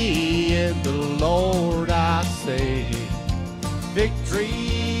in the Lord, I say. Victory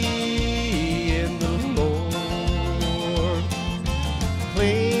in the Lord.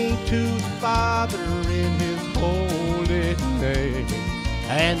 Cling to the Father in His holy name,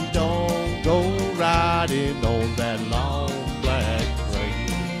 and don't go riding on that long black train.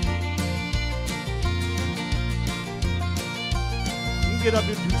 You can get up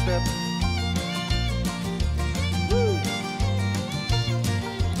in two-step. Woo!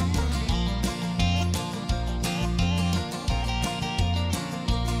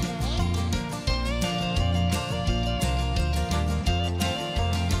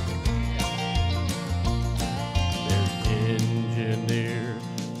 Engineer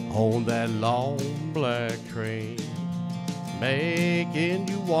on that long black train, making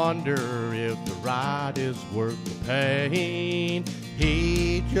you wonder if the ride is worth the pain.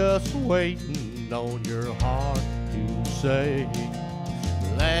 He just waiting on your heart to say,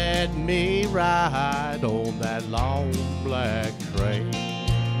 let me ride on that long black train.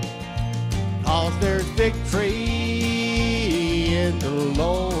 'Cause there's victory in the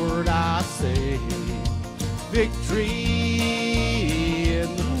Lord, I say. Victory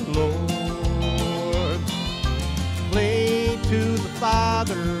in the Lord. Cling to the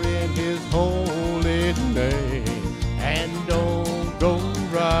Father in His holy name, and don't go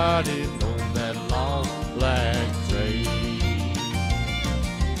riding on that long black train.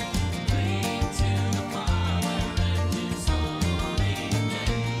 Cling to the Father in His holy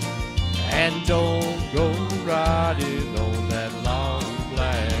name, and don't go riding on that long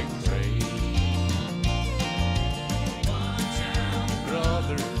black train.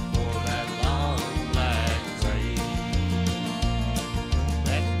 Brother, for that long black train.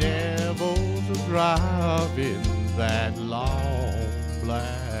 That devil's a driving that long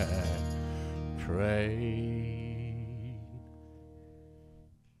black train.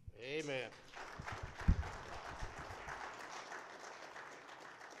 Amen.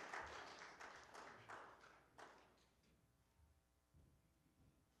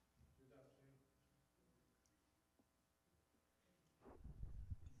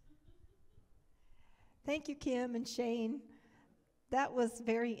 Thank you, Kim and Shane. That was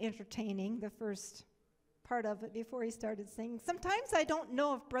very entertaining, the first part of it before he started singing. Sometimes I don't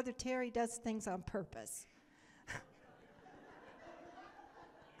know if Brother Terry does things on purpose.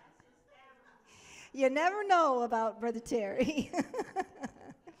 You never know about Brother Terry.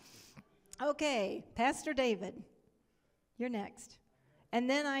 Okay, Pastor David, you're next. And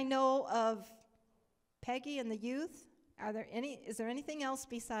then I know of Peggy and the youth. Is there anything else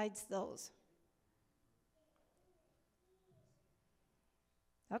besides those?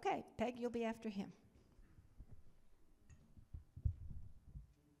 Okay, Peg, you'll be after him.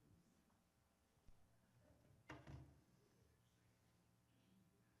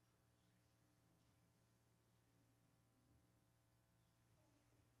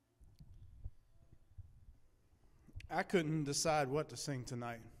 I couldn't decide what to sing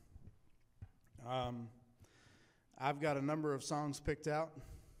tonight. I've got a number of songs picked out.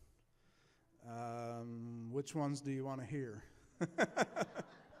 Which ones do you want to hear?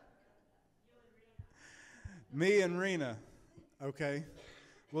 Me and Rena. Okay.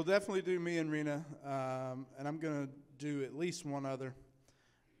 We'll definitely do Me and Rena. And I'm going to do at least one other.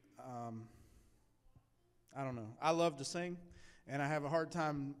 I don't know. I love to sing, and I have a hard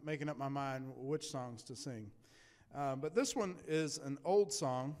time making up my mind which songs to sing. But this one is an old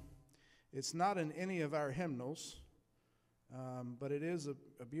song. It's not in any of our hymnals, but it is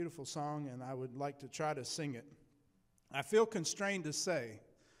a beautiful song, and I would like to try to sing it. I feel constrained to say.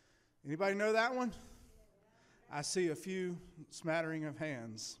 Anybody know that one? I see a few smattering of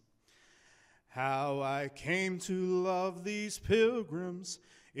hands. How I came to love these pilgrims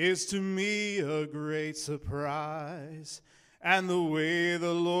is to me a great surprise, and the way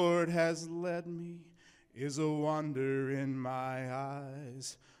the Lord has led me is a wonder in my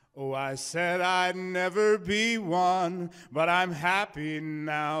eyes. Oh, I said I'd never be one, but I'm happy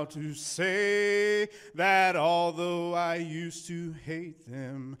now to say that although I used to hate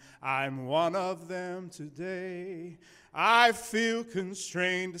them, I'm one of them today. I feel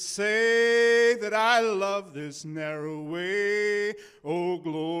constrained to say that I love this narrow way. Oh,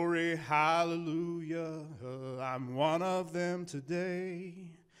 glory, hallelujah, I'm one of them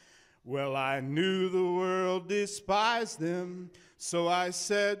today. Well, I knew the world despised them, so I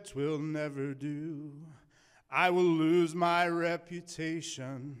said 'twill never do. I will lose my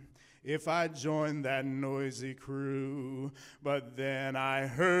reputation if I join that noisy crew. But then I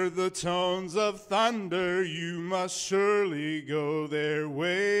heard the tones of thunder, you must surely go their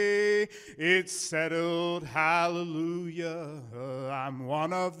way. It's settled, hallelujah, I'm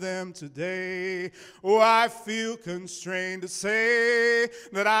one of them today. Oh, I feel constrained to say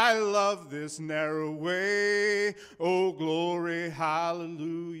that I love this narrow way. Oh, glory,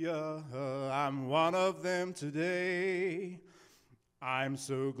 hallelujah, I'm one of them today. I'm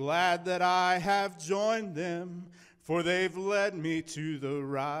so glad that I have joined them, for they've led me to the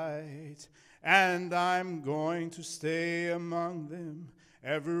right, and I'm going to stay among them,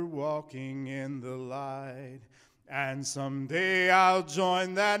 ever walking in the light. And someday I'll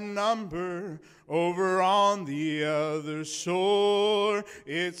join that number over on the other shore.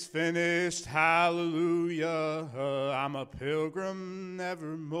 It's finished, hallelujah, I'm a pilgrim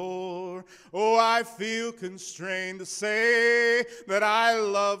nevermore. Oh, I feel constrained to say that I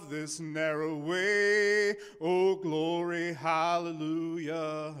love this narrow way. Oh, glory,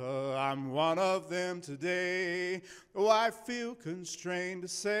 hallelujah, I'm one of them today. Oh, I feel constrained to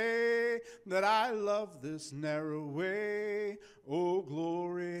say that I love this narrow way. Oh,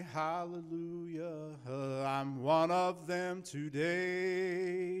 glory, hallelujah, I'm one of them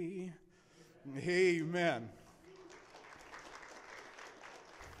today. Amen.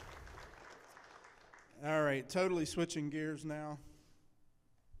 All right, totally switching gears now.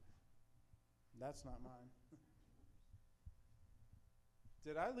 That's not mine.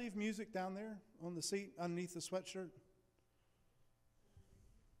 Did I leave music down there on the seat underneath the sweatshirt?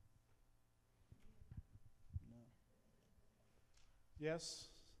 No. Yes?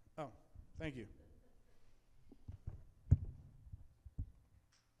 Oh, thank you.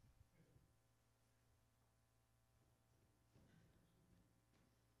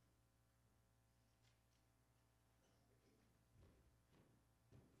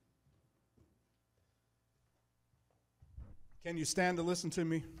 Can you stand to listen to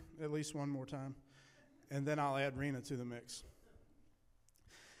me at least one more time? And then I'll add Rena to the mix.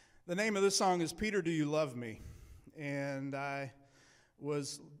 The name of this song is Peter, Do You Love Me? And I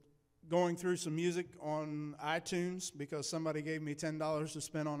was going through some music on iTunes because somebody gave me $10 to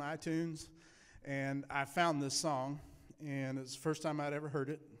spend on iTunes. And I found this song, and it's the first time I'd ever heard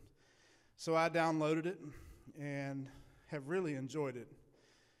it. So I downloaded it and have really enjoyed it.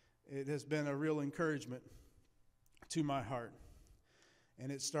 It has been a real encouragement to my heart.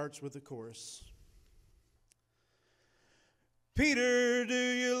 And it starts with the chorus. Peter, do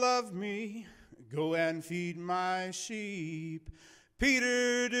you love me? Go and feed my sheep.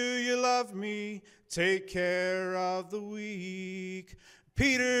 Peter, do you love me? Take care of the weak.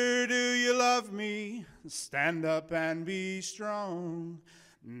 Peter, do you love me? Stand up and be strong.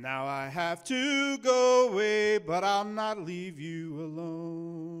 Now I have to go away, but I'll not leave you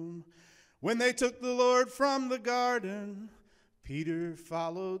alone. When they took the Lord from the garden, Peter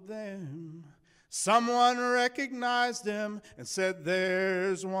followed them. Someone recognized him and said,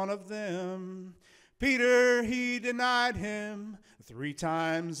 there's one of them. Peter, he denied him 3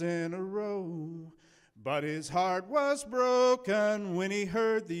 times in a row. But his heart was broken when he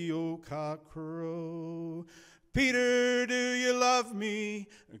heard the old cock crow. Peter, do you love me?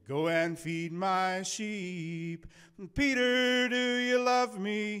 Go and feed my sheep. Peter, do you love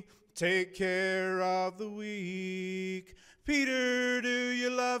me? Take care of the weak. Peter, do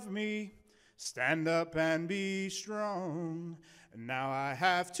you love me? Stand up and be strong. Now I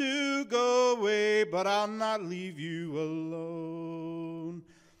have to go away, but I'll not leave you alone.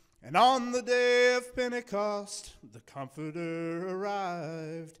 And on the day of Pentecost, the Comforter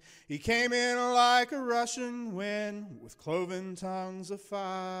arrived. He came in like a rushing wind with cloven tongues of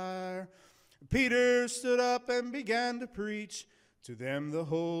fire. Peter stood up and began to preach to them the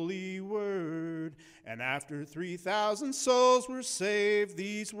holy word. And after 3,000 souls were saved,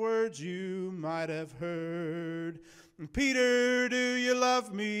 these words you might have heard. Peter, do you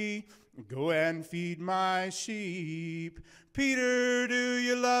love me? Go and feed my sheep. Peter, do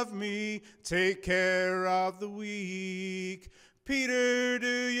you love me? Take care of the weak. Peter,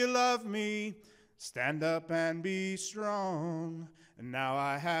 do you love me? Stand up and be strong. And now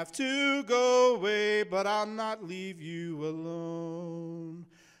I have to go away, but I'll not leave you alone.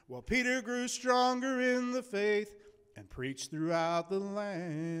 Well, Peter grew stronger in the faith and preached throughout the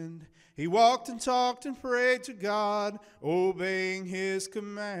land. He walked and talked and prayed to God, obeying his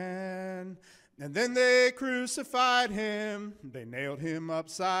command. And then they crucified him. They nailed him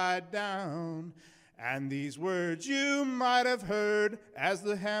upside down. And these words you might have heard as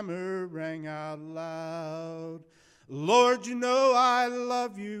the hammer rang out loud. Lord, you know I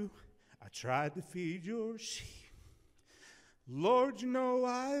love you. I tried to feed your sheep. Lord, you know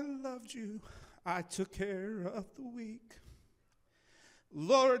I loved you. I took care of the weak.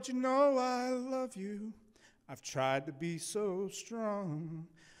 Lord, you know I love you. I've tried to be so strong.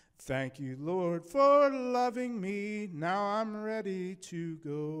 Thank you, Lord, for loving me. Now I'm ready to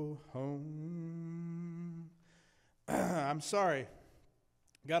go home. I'm sorry.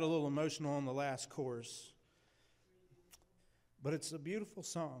 Got a little emotional on the last chorus. But it's a beautiful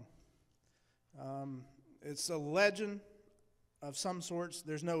song. It's a legend of some sorts.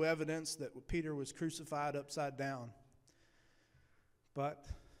 There's no evidence that Peter was crucified upside down. But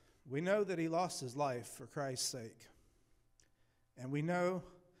we know that he lost his life for Christ's sake. And we know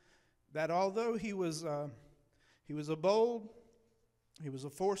that although he was a bold, he was a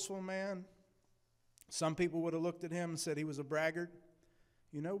forceful man, some people would have looked at him and said he was a braggart.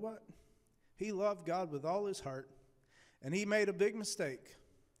 You know what? He loved God with all his heart, and he made a big mistake.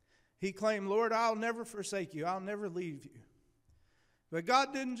 He claimed, Lord, I'll never forsake you. I'll never leave you. But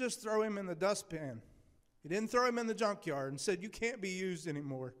God didn't just throw him in the dustpan. He didn't throw him in the junkyard and said, you can't be used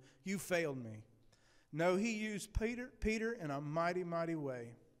anymore. You failed me. No, he used Peter in a mighty, mighty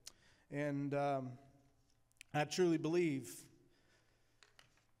way. And I truly believe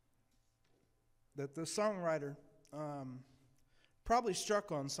that the songwriter probably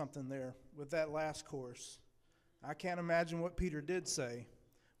struck on something there with that last chorus. I can't imagine what Peter did say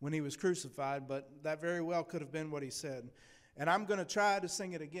when he was crucified, but that very well could have been what he said. And I'm going to try to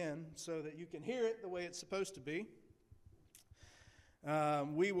sing it again so that you can hear it the way it's supposed to be.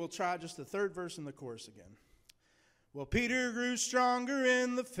 We will try just the third verse in the chorus again. Well, Peter grew stronger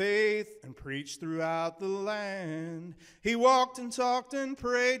in the faith and preached throughout the land. He walked and talked and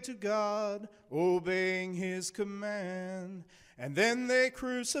prayed to God, obeying his command. And then they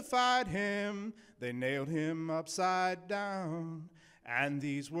crucified him. They nailed him upside down. And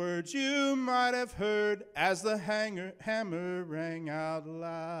these words you might have heard as the hammer rang out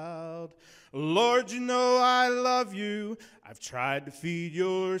loud. Lord, you know I love you. I've tried to feed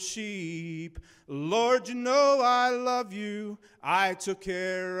your sheep. Lord, you know I love you. I took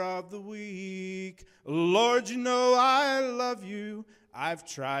care of the weak. Lord, you know I love you. I've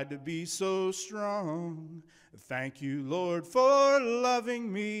tried to be so strong. Thank you, Lord, for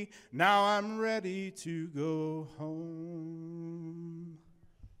loving me. Now I'm ready to go home.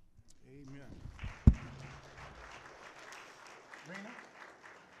 Amen. Rena?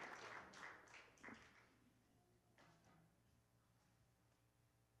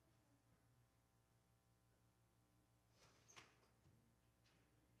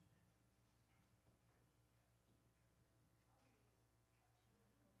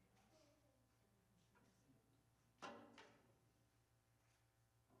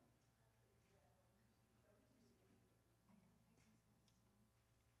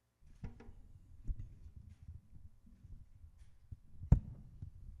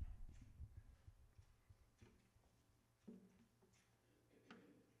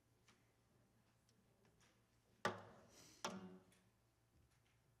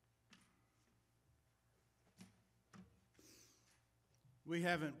 We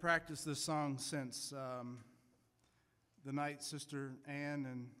haven't practiced this song since the night Sister Ann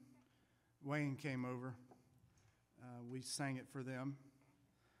and Wayne came over. We sang it for them,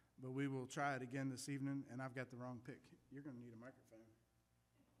 but we will try it again this evening, and I've got the wrong pick. You're going to need a microphone.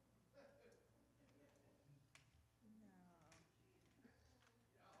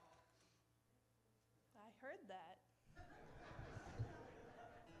 I heard that.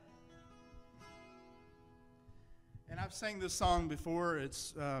 And I've sang this song before.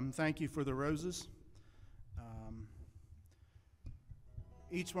 It's Thank You for the Roses.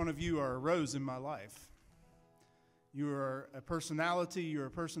 Each one of you are a rose in my life. You are a personality. You're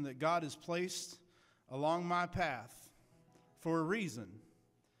a person that God has placed along my path for a reason.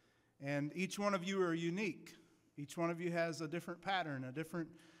 And each one of you are unique. Each one of you has a different pattern, a different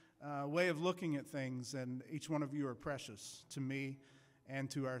way of looking at things, and each one of you are precious to me and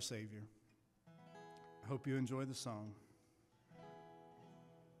to our Savior. I hope you enjoy the song.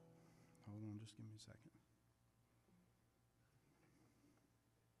 Hold on, just give me a second.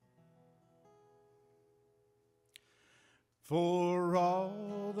 For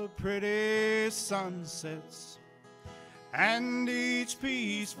all the pretty sunsets and each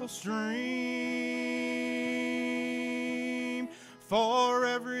peaceful stream, for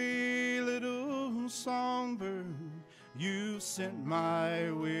every little songbird you sent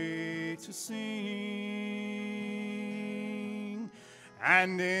my way to sing,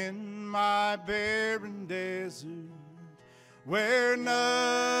 and in my barren desert where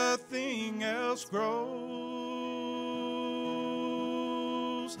nothing else grows,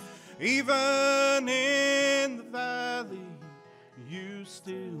 even in the valley you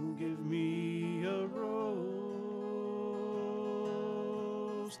still give me a rose.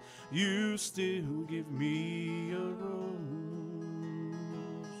 You still give me a rose.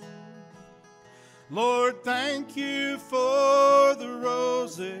 Lord, thank you for the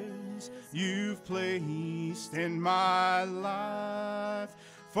roses you've placed in my life,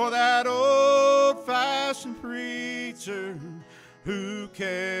 for that old-fashioned preacher who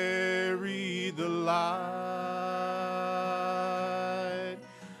carried the light,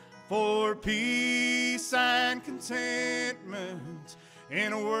 for peace and contentment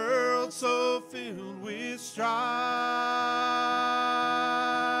in a world so filled with strife.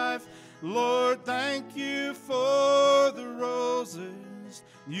 Lord, thank you for the roses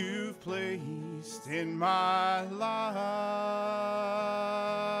you've placed in my life.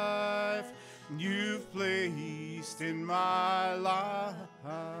 You've placed in my life.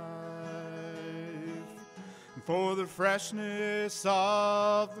 For the freshness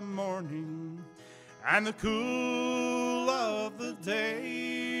of the morning and the cool of the day,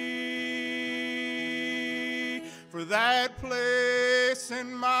 for that place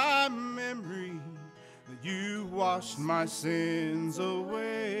in my memory that you washed my sins away,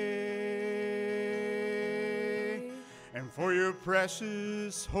 and for your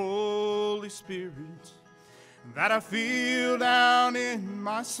precious Holy Spirit that I feel down in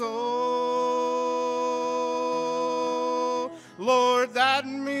my soul. Lord, that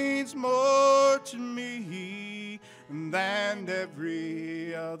means more to me than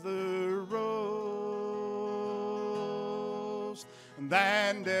every other rose,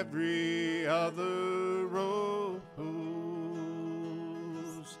 than every other rose.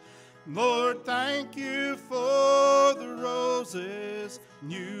 Lord, thank you for the roses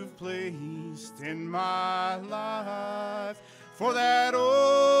you've placed in my life, for that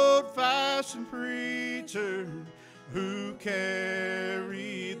old-fashioned preacher who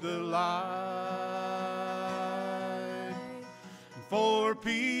carried the light, for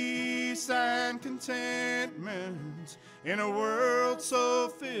peace and contentment in a world so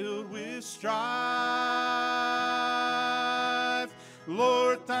filled with strife.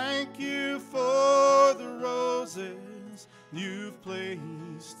 Lord, thank you for the roses you've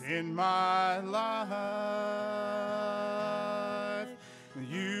placed in my life.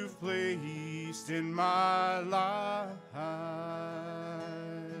 You've placed in my life.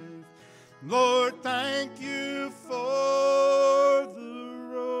 Lord, thank you for the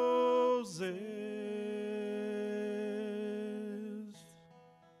roses.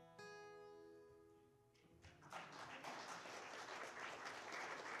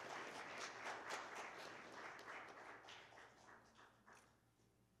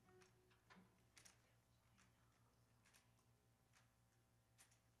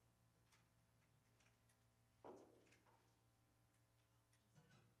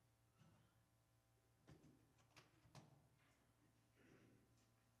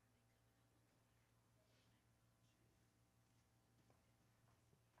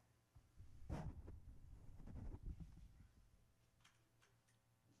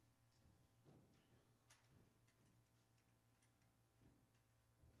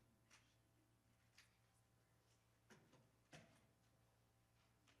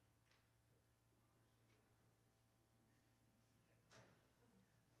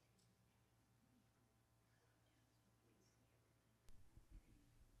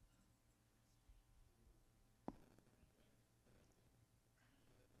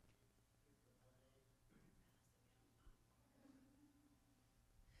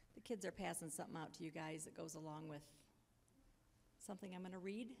 The kids are passing something out to you guys that goes along with something I'm going to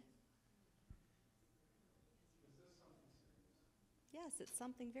read. Yes, it's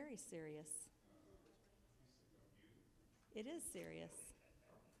something very serious. It is serious.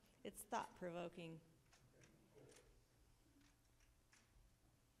 It's thought-provoking.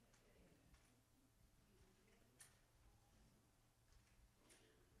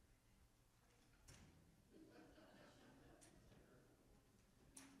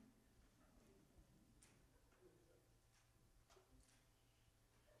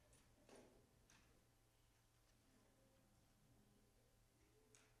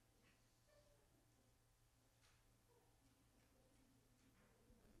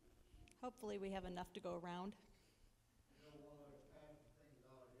 Hopefully we have enough to go around. You know, one of the pastor things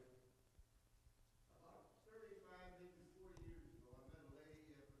out here, about 35, maybe 40 years ago, I met a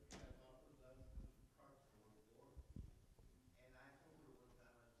lady up at Cat Office. I was in the car store before. And I told her one time,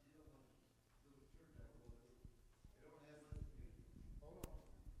 I said, you know, when little church I go to, they don't have much music. Hold on.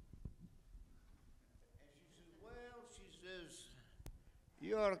 And she says, well, she says,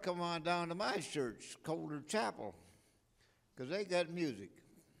 you ought to come on down to my church, Colder Chapel, because they got music.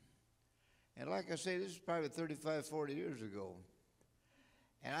 And like I say, this is probably 35, 40 years ago.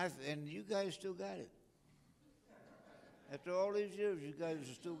 And you guys still got it. After all these years, you guys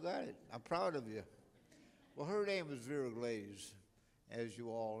have still got it. I'm proud of you. Well, her name was Vera Glaze, as you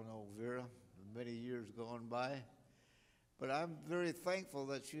all know, Vera, many years gone by. But I'm very thankful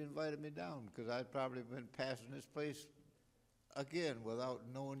that she invited me down, because I'd probably been passing this place again without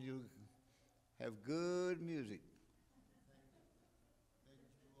knowing you have good music.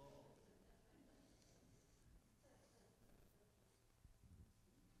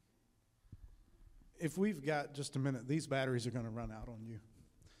 If we've got just a minute, these batteries are going to run out on you.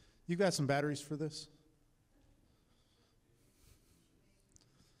 You got some batteries for this?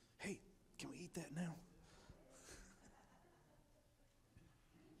 Hey, can we eat that now?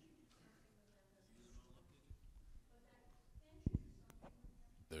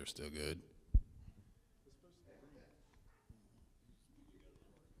 They're still good.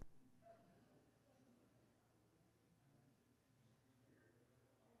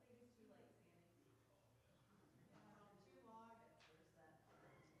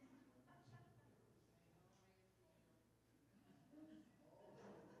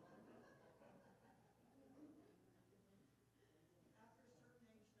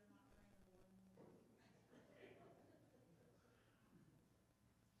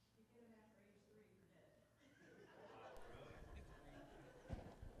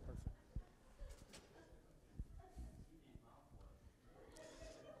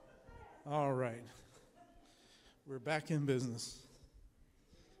 All right. We're back in business.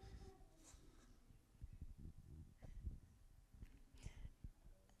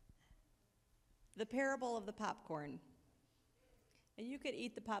 The parable of the popcorn. And you could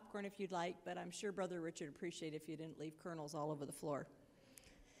eat the popcorn if you'd like, but I'm sure Brother Richard would appreciate if you didn't leave kernels all over the floor.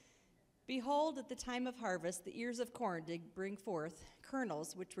 Behold, at the time of harvest, the ears of corn did bring forth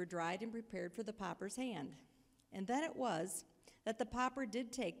kernels, which were dried and prepared for the popper's hand. And then it was that the popper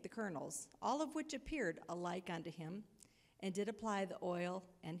did take the kernels, all of which appeared alike unto him, and did apply the oil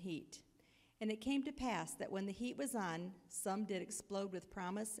and heat. And it came to pass that when the heat was on, some did explode with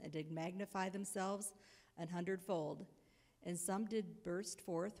promise, and did magnify themselves 100-fold. And some did burst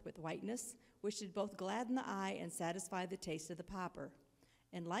forth with whiteness, which did both gladden the eye and satisfy the taste of the popper.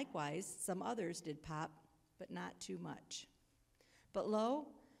 And likewise some others did pop, but not too much. But lo,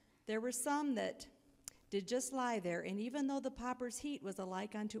 there were some that did just lie there, and even though the popper's heat was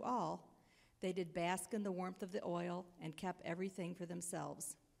alike unto all, they did bask in the warmth of the oil, and kept everything for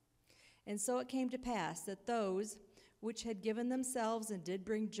themselves. And so it came to pass that those which had given themselves and did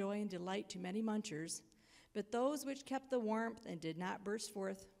bring joy and delight to many munchers, but those which kept the warmth and did not burst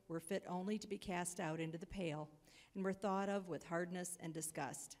forth were fit only to be cast out into the pail, and were thought of with hardness and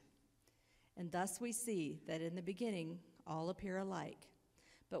disgust. And thus we see that in the beginning all appear alike.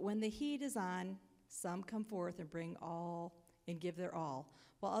 But when the heat is on, some come forth and bring all and give their all,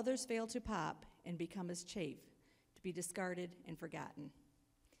 while others fail to pop and become as chaff, to be discarded and forgotten.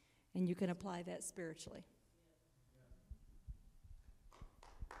 And you can apply that spiritually.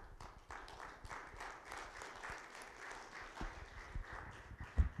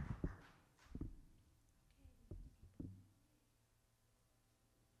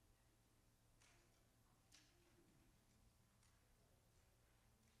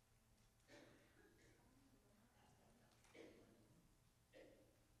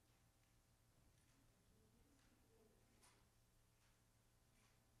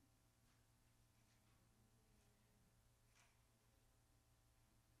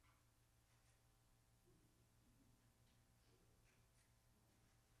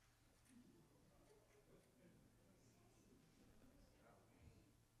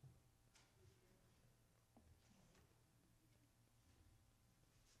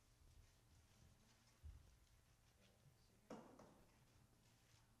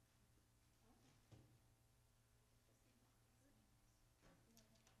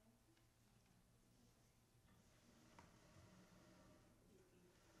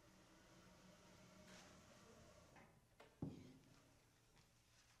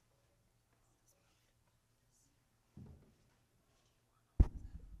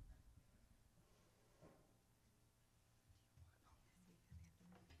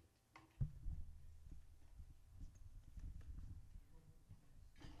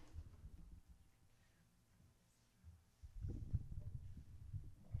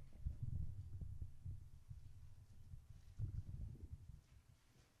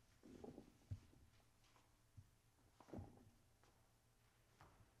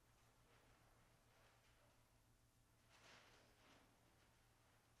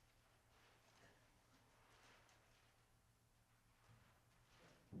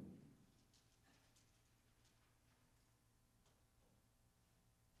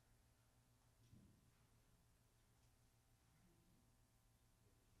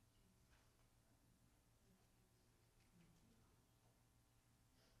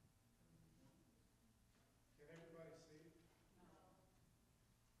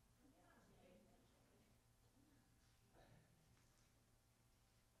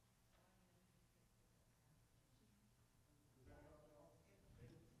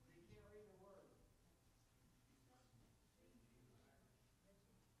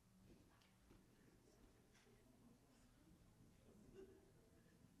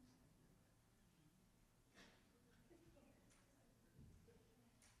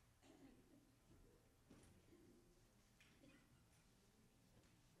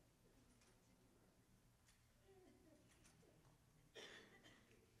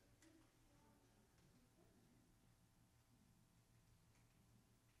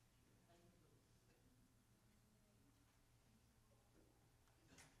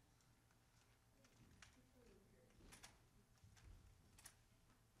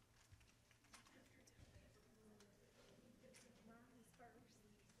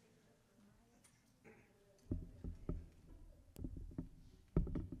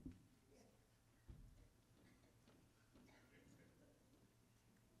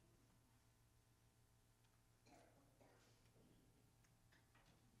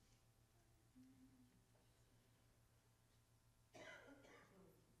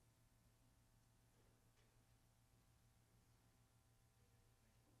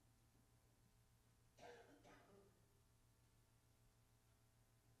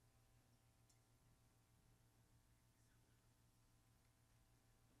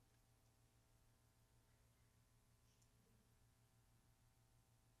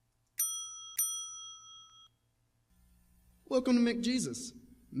 Welcome to McJesus.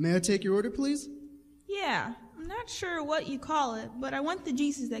 May I take your order, please? Yeah, I'm not sure what you call it, but I want the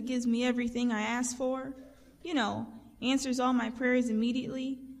Jesus that gives me everything I ask for. You know, answers all my prayers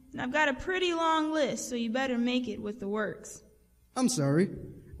immediately. And I've got a pretty long list, so you better make it with the works. I'm sorry.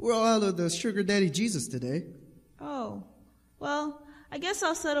 We're all out of the Sugar Daddy Jesus today. Oh, well, I guess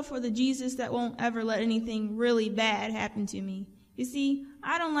I'll settle for the Jesus that won't ever let anything really bad happen to me. You see,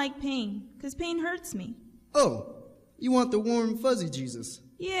 I don't like pain, 'cause pain hurts me. Oh, you want the warm, fuzzy Jesus?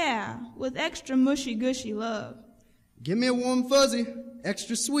 Yeah, with extra mushy-gushy love. Give me a warm, fuzzy,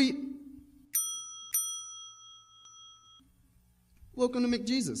 extra sweet. Welcome to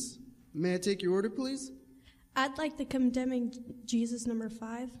McJesus. May I take your order, please? I'd like the condemning Jesus number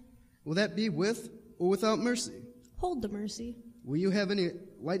 5. Will that be with or without mercy? Hold the mercy. Will you have any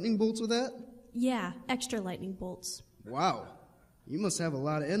lightning bolts with that? Yeah, extra lightning bolts. Wow, you must have a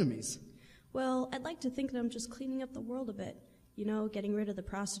lot of enemies. Well, I'd like to think that I'm just cleaning up the world a bit. You know, getting rid of the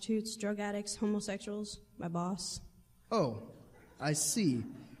prostitutes, drug addicts, homosexuals, my boss. Oh, I see.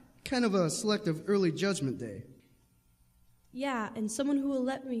 Kind of a selective early judgment day. Yeah, and someone who will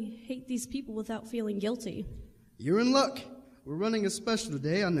let me hate these people without feeling guilty. You're in luck. We're running a special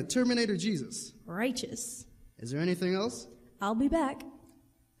today on the Terminator Jesus. Righteous. Is there anything else? I'll be back.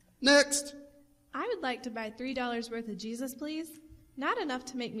 Next! I would like to buy $3 worth of Jesus, please. Not enough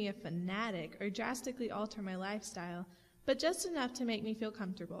to make me a fanatic or drastically alter my lifestyle, but just enough to make me feel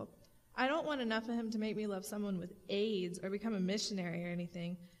comfortable. I don't want enough of him to make me love someone with AIDS or become a missionary or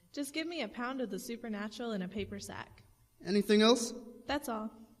anything. Just give me a pound of the supernatural in a paper sack. Anything else? That's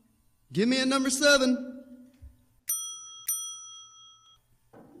all. Give me a number 7.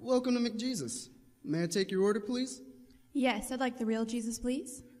 Welcome to McJesus. May I take your order, please? Yes, I'd like the real Jesus,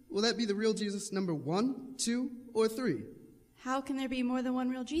 please. Will that be the real Jesus number 1, 2, or 3? How can there be more than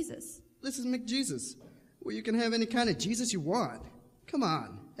one real Jesus? This is McJesus, where you can have any kind of Jesus you want. Come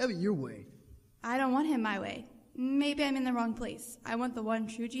on, have it your way. I don't want him my way. Maybe I'm in the wrong place. I want the one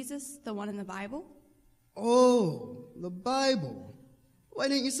true Jesus, the one in the Bible. Oh, the Bible. Why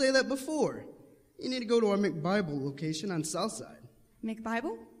didn't you say that before? You need to go to our McBible location on Southside.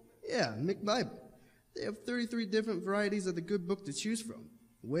 McBible? Yeah, McBible. They have 33 different varieties of the good book to choose from,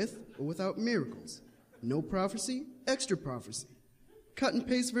 with or without miracles. No prophecy, extra prophecy. Cut and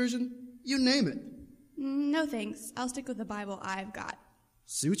paste version, you name it. No thanks. I'll stick with the Bible I've got.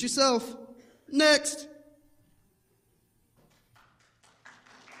 Suit yourself. Next!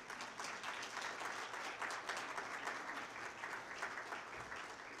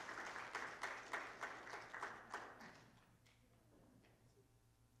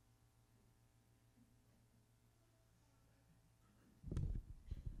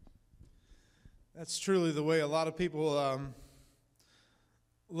 That's truly the way a lot of people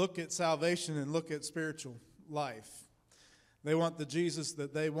look at salvation and look at spiritual life. They want the Jesus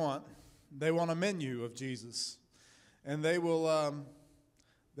that they want. They want a menu of Jesus. And they will,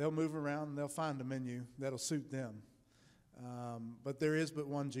 they'll move around and they'll find a menu that'll suit them. But there is but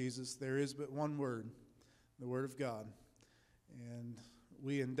one Jesus. There is but one word, the Word of God. And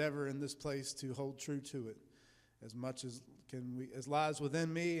we endeavor in this place to hold true to it as much as as lies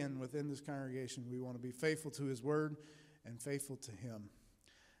within me and within this congregation. We want to be faithful to His Word and faithful to Him.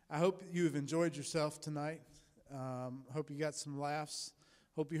 I hope you have enjoyed yourself tonight. Hope you got some laughs.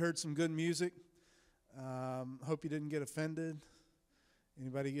 Hope you heard some good music. Hope you didn't get offended.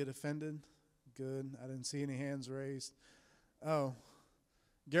 Anybody get offended? Good. I didn't see any hands raised. Oh,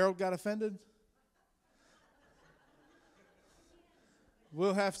 Gerald got offended?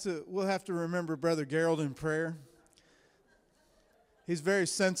 We'll have to remember Brother Gerald in prayer. He's very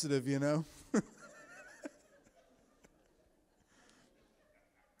sensitive, you know.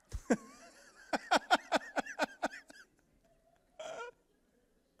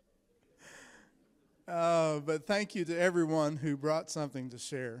 But thank you to everyone who brought something to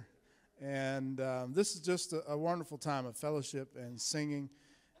share. And this is just a wonderful time of fellowship and singing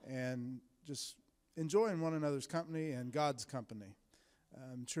and just enjoying one another's company and God's company.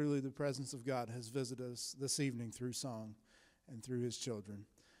 Truly the presence of God has visited us this evening through song and through His children.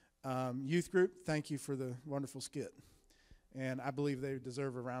 Youth group, thank you for the wonderful skit. And I believe they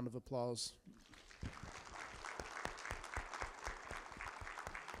deserve a round of applause.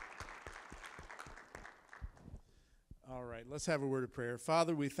 All right, let's have a word of prayer.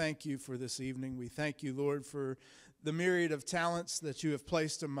 Father, we thank you for this evening. We thank you, Lord, for the myriad of talents that you have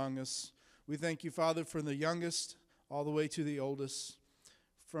placed among us. We thank you, Father, from the youngest all the way to the oldest.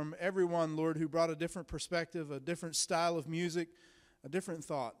 From everyone, Lord, who brought a different perspective, a different style of music, a different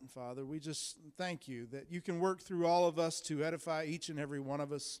thought. And Father, we just thank you that you can work through all of us to edify each and every one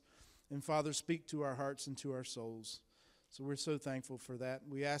of us. And Father, speak to our hearts and to our souls. So we're so thankful for that.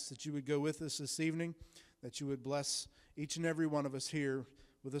 We ask that you would go with us this evening, that you would bless each and every one of us here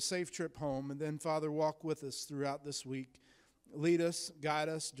with a safe trip home. And then, Father, walk with us throughout this week. Lead us, guide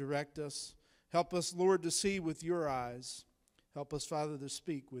us, direct us. Help us, Lord, to see with your eyes. Help us, Father, to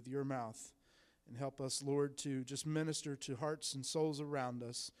speak with your mouth. And help us, Lord, to just minister to hearts and souls around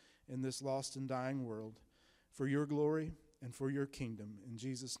us in this lost and dying world. For your glory and for your kingdom. In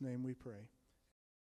Jesus' name we pray.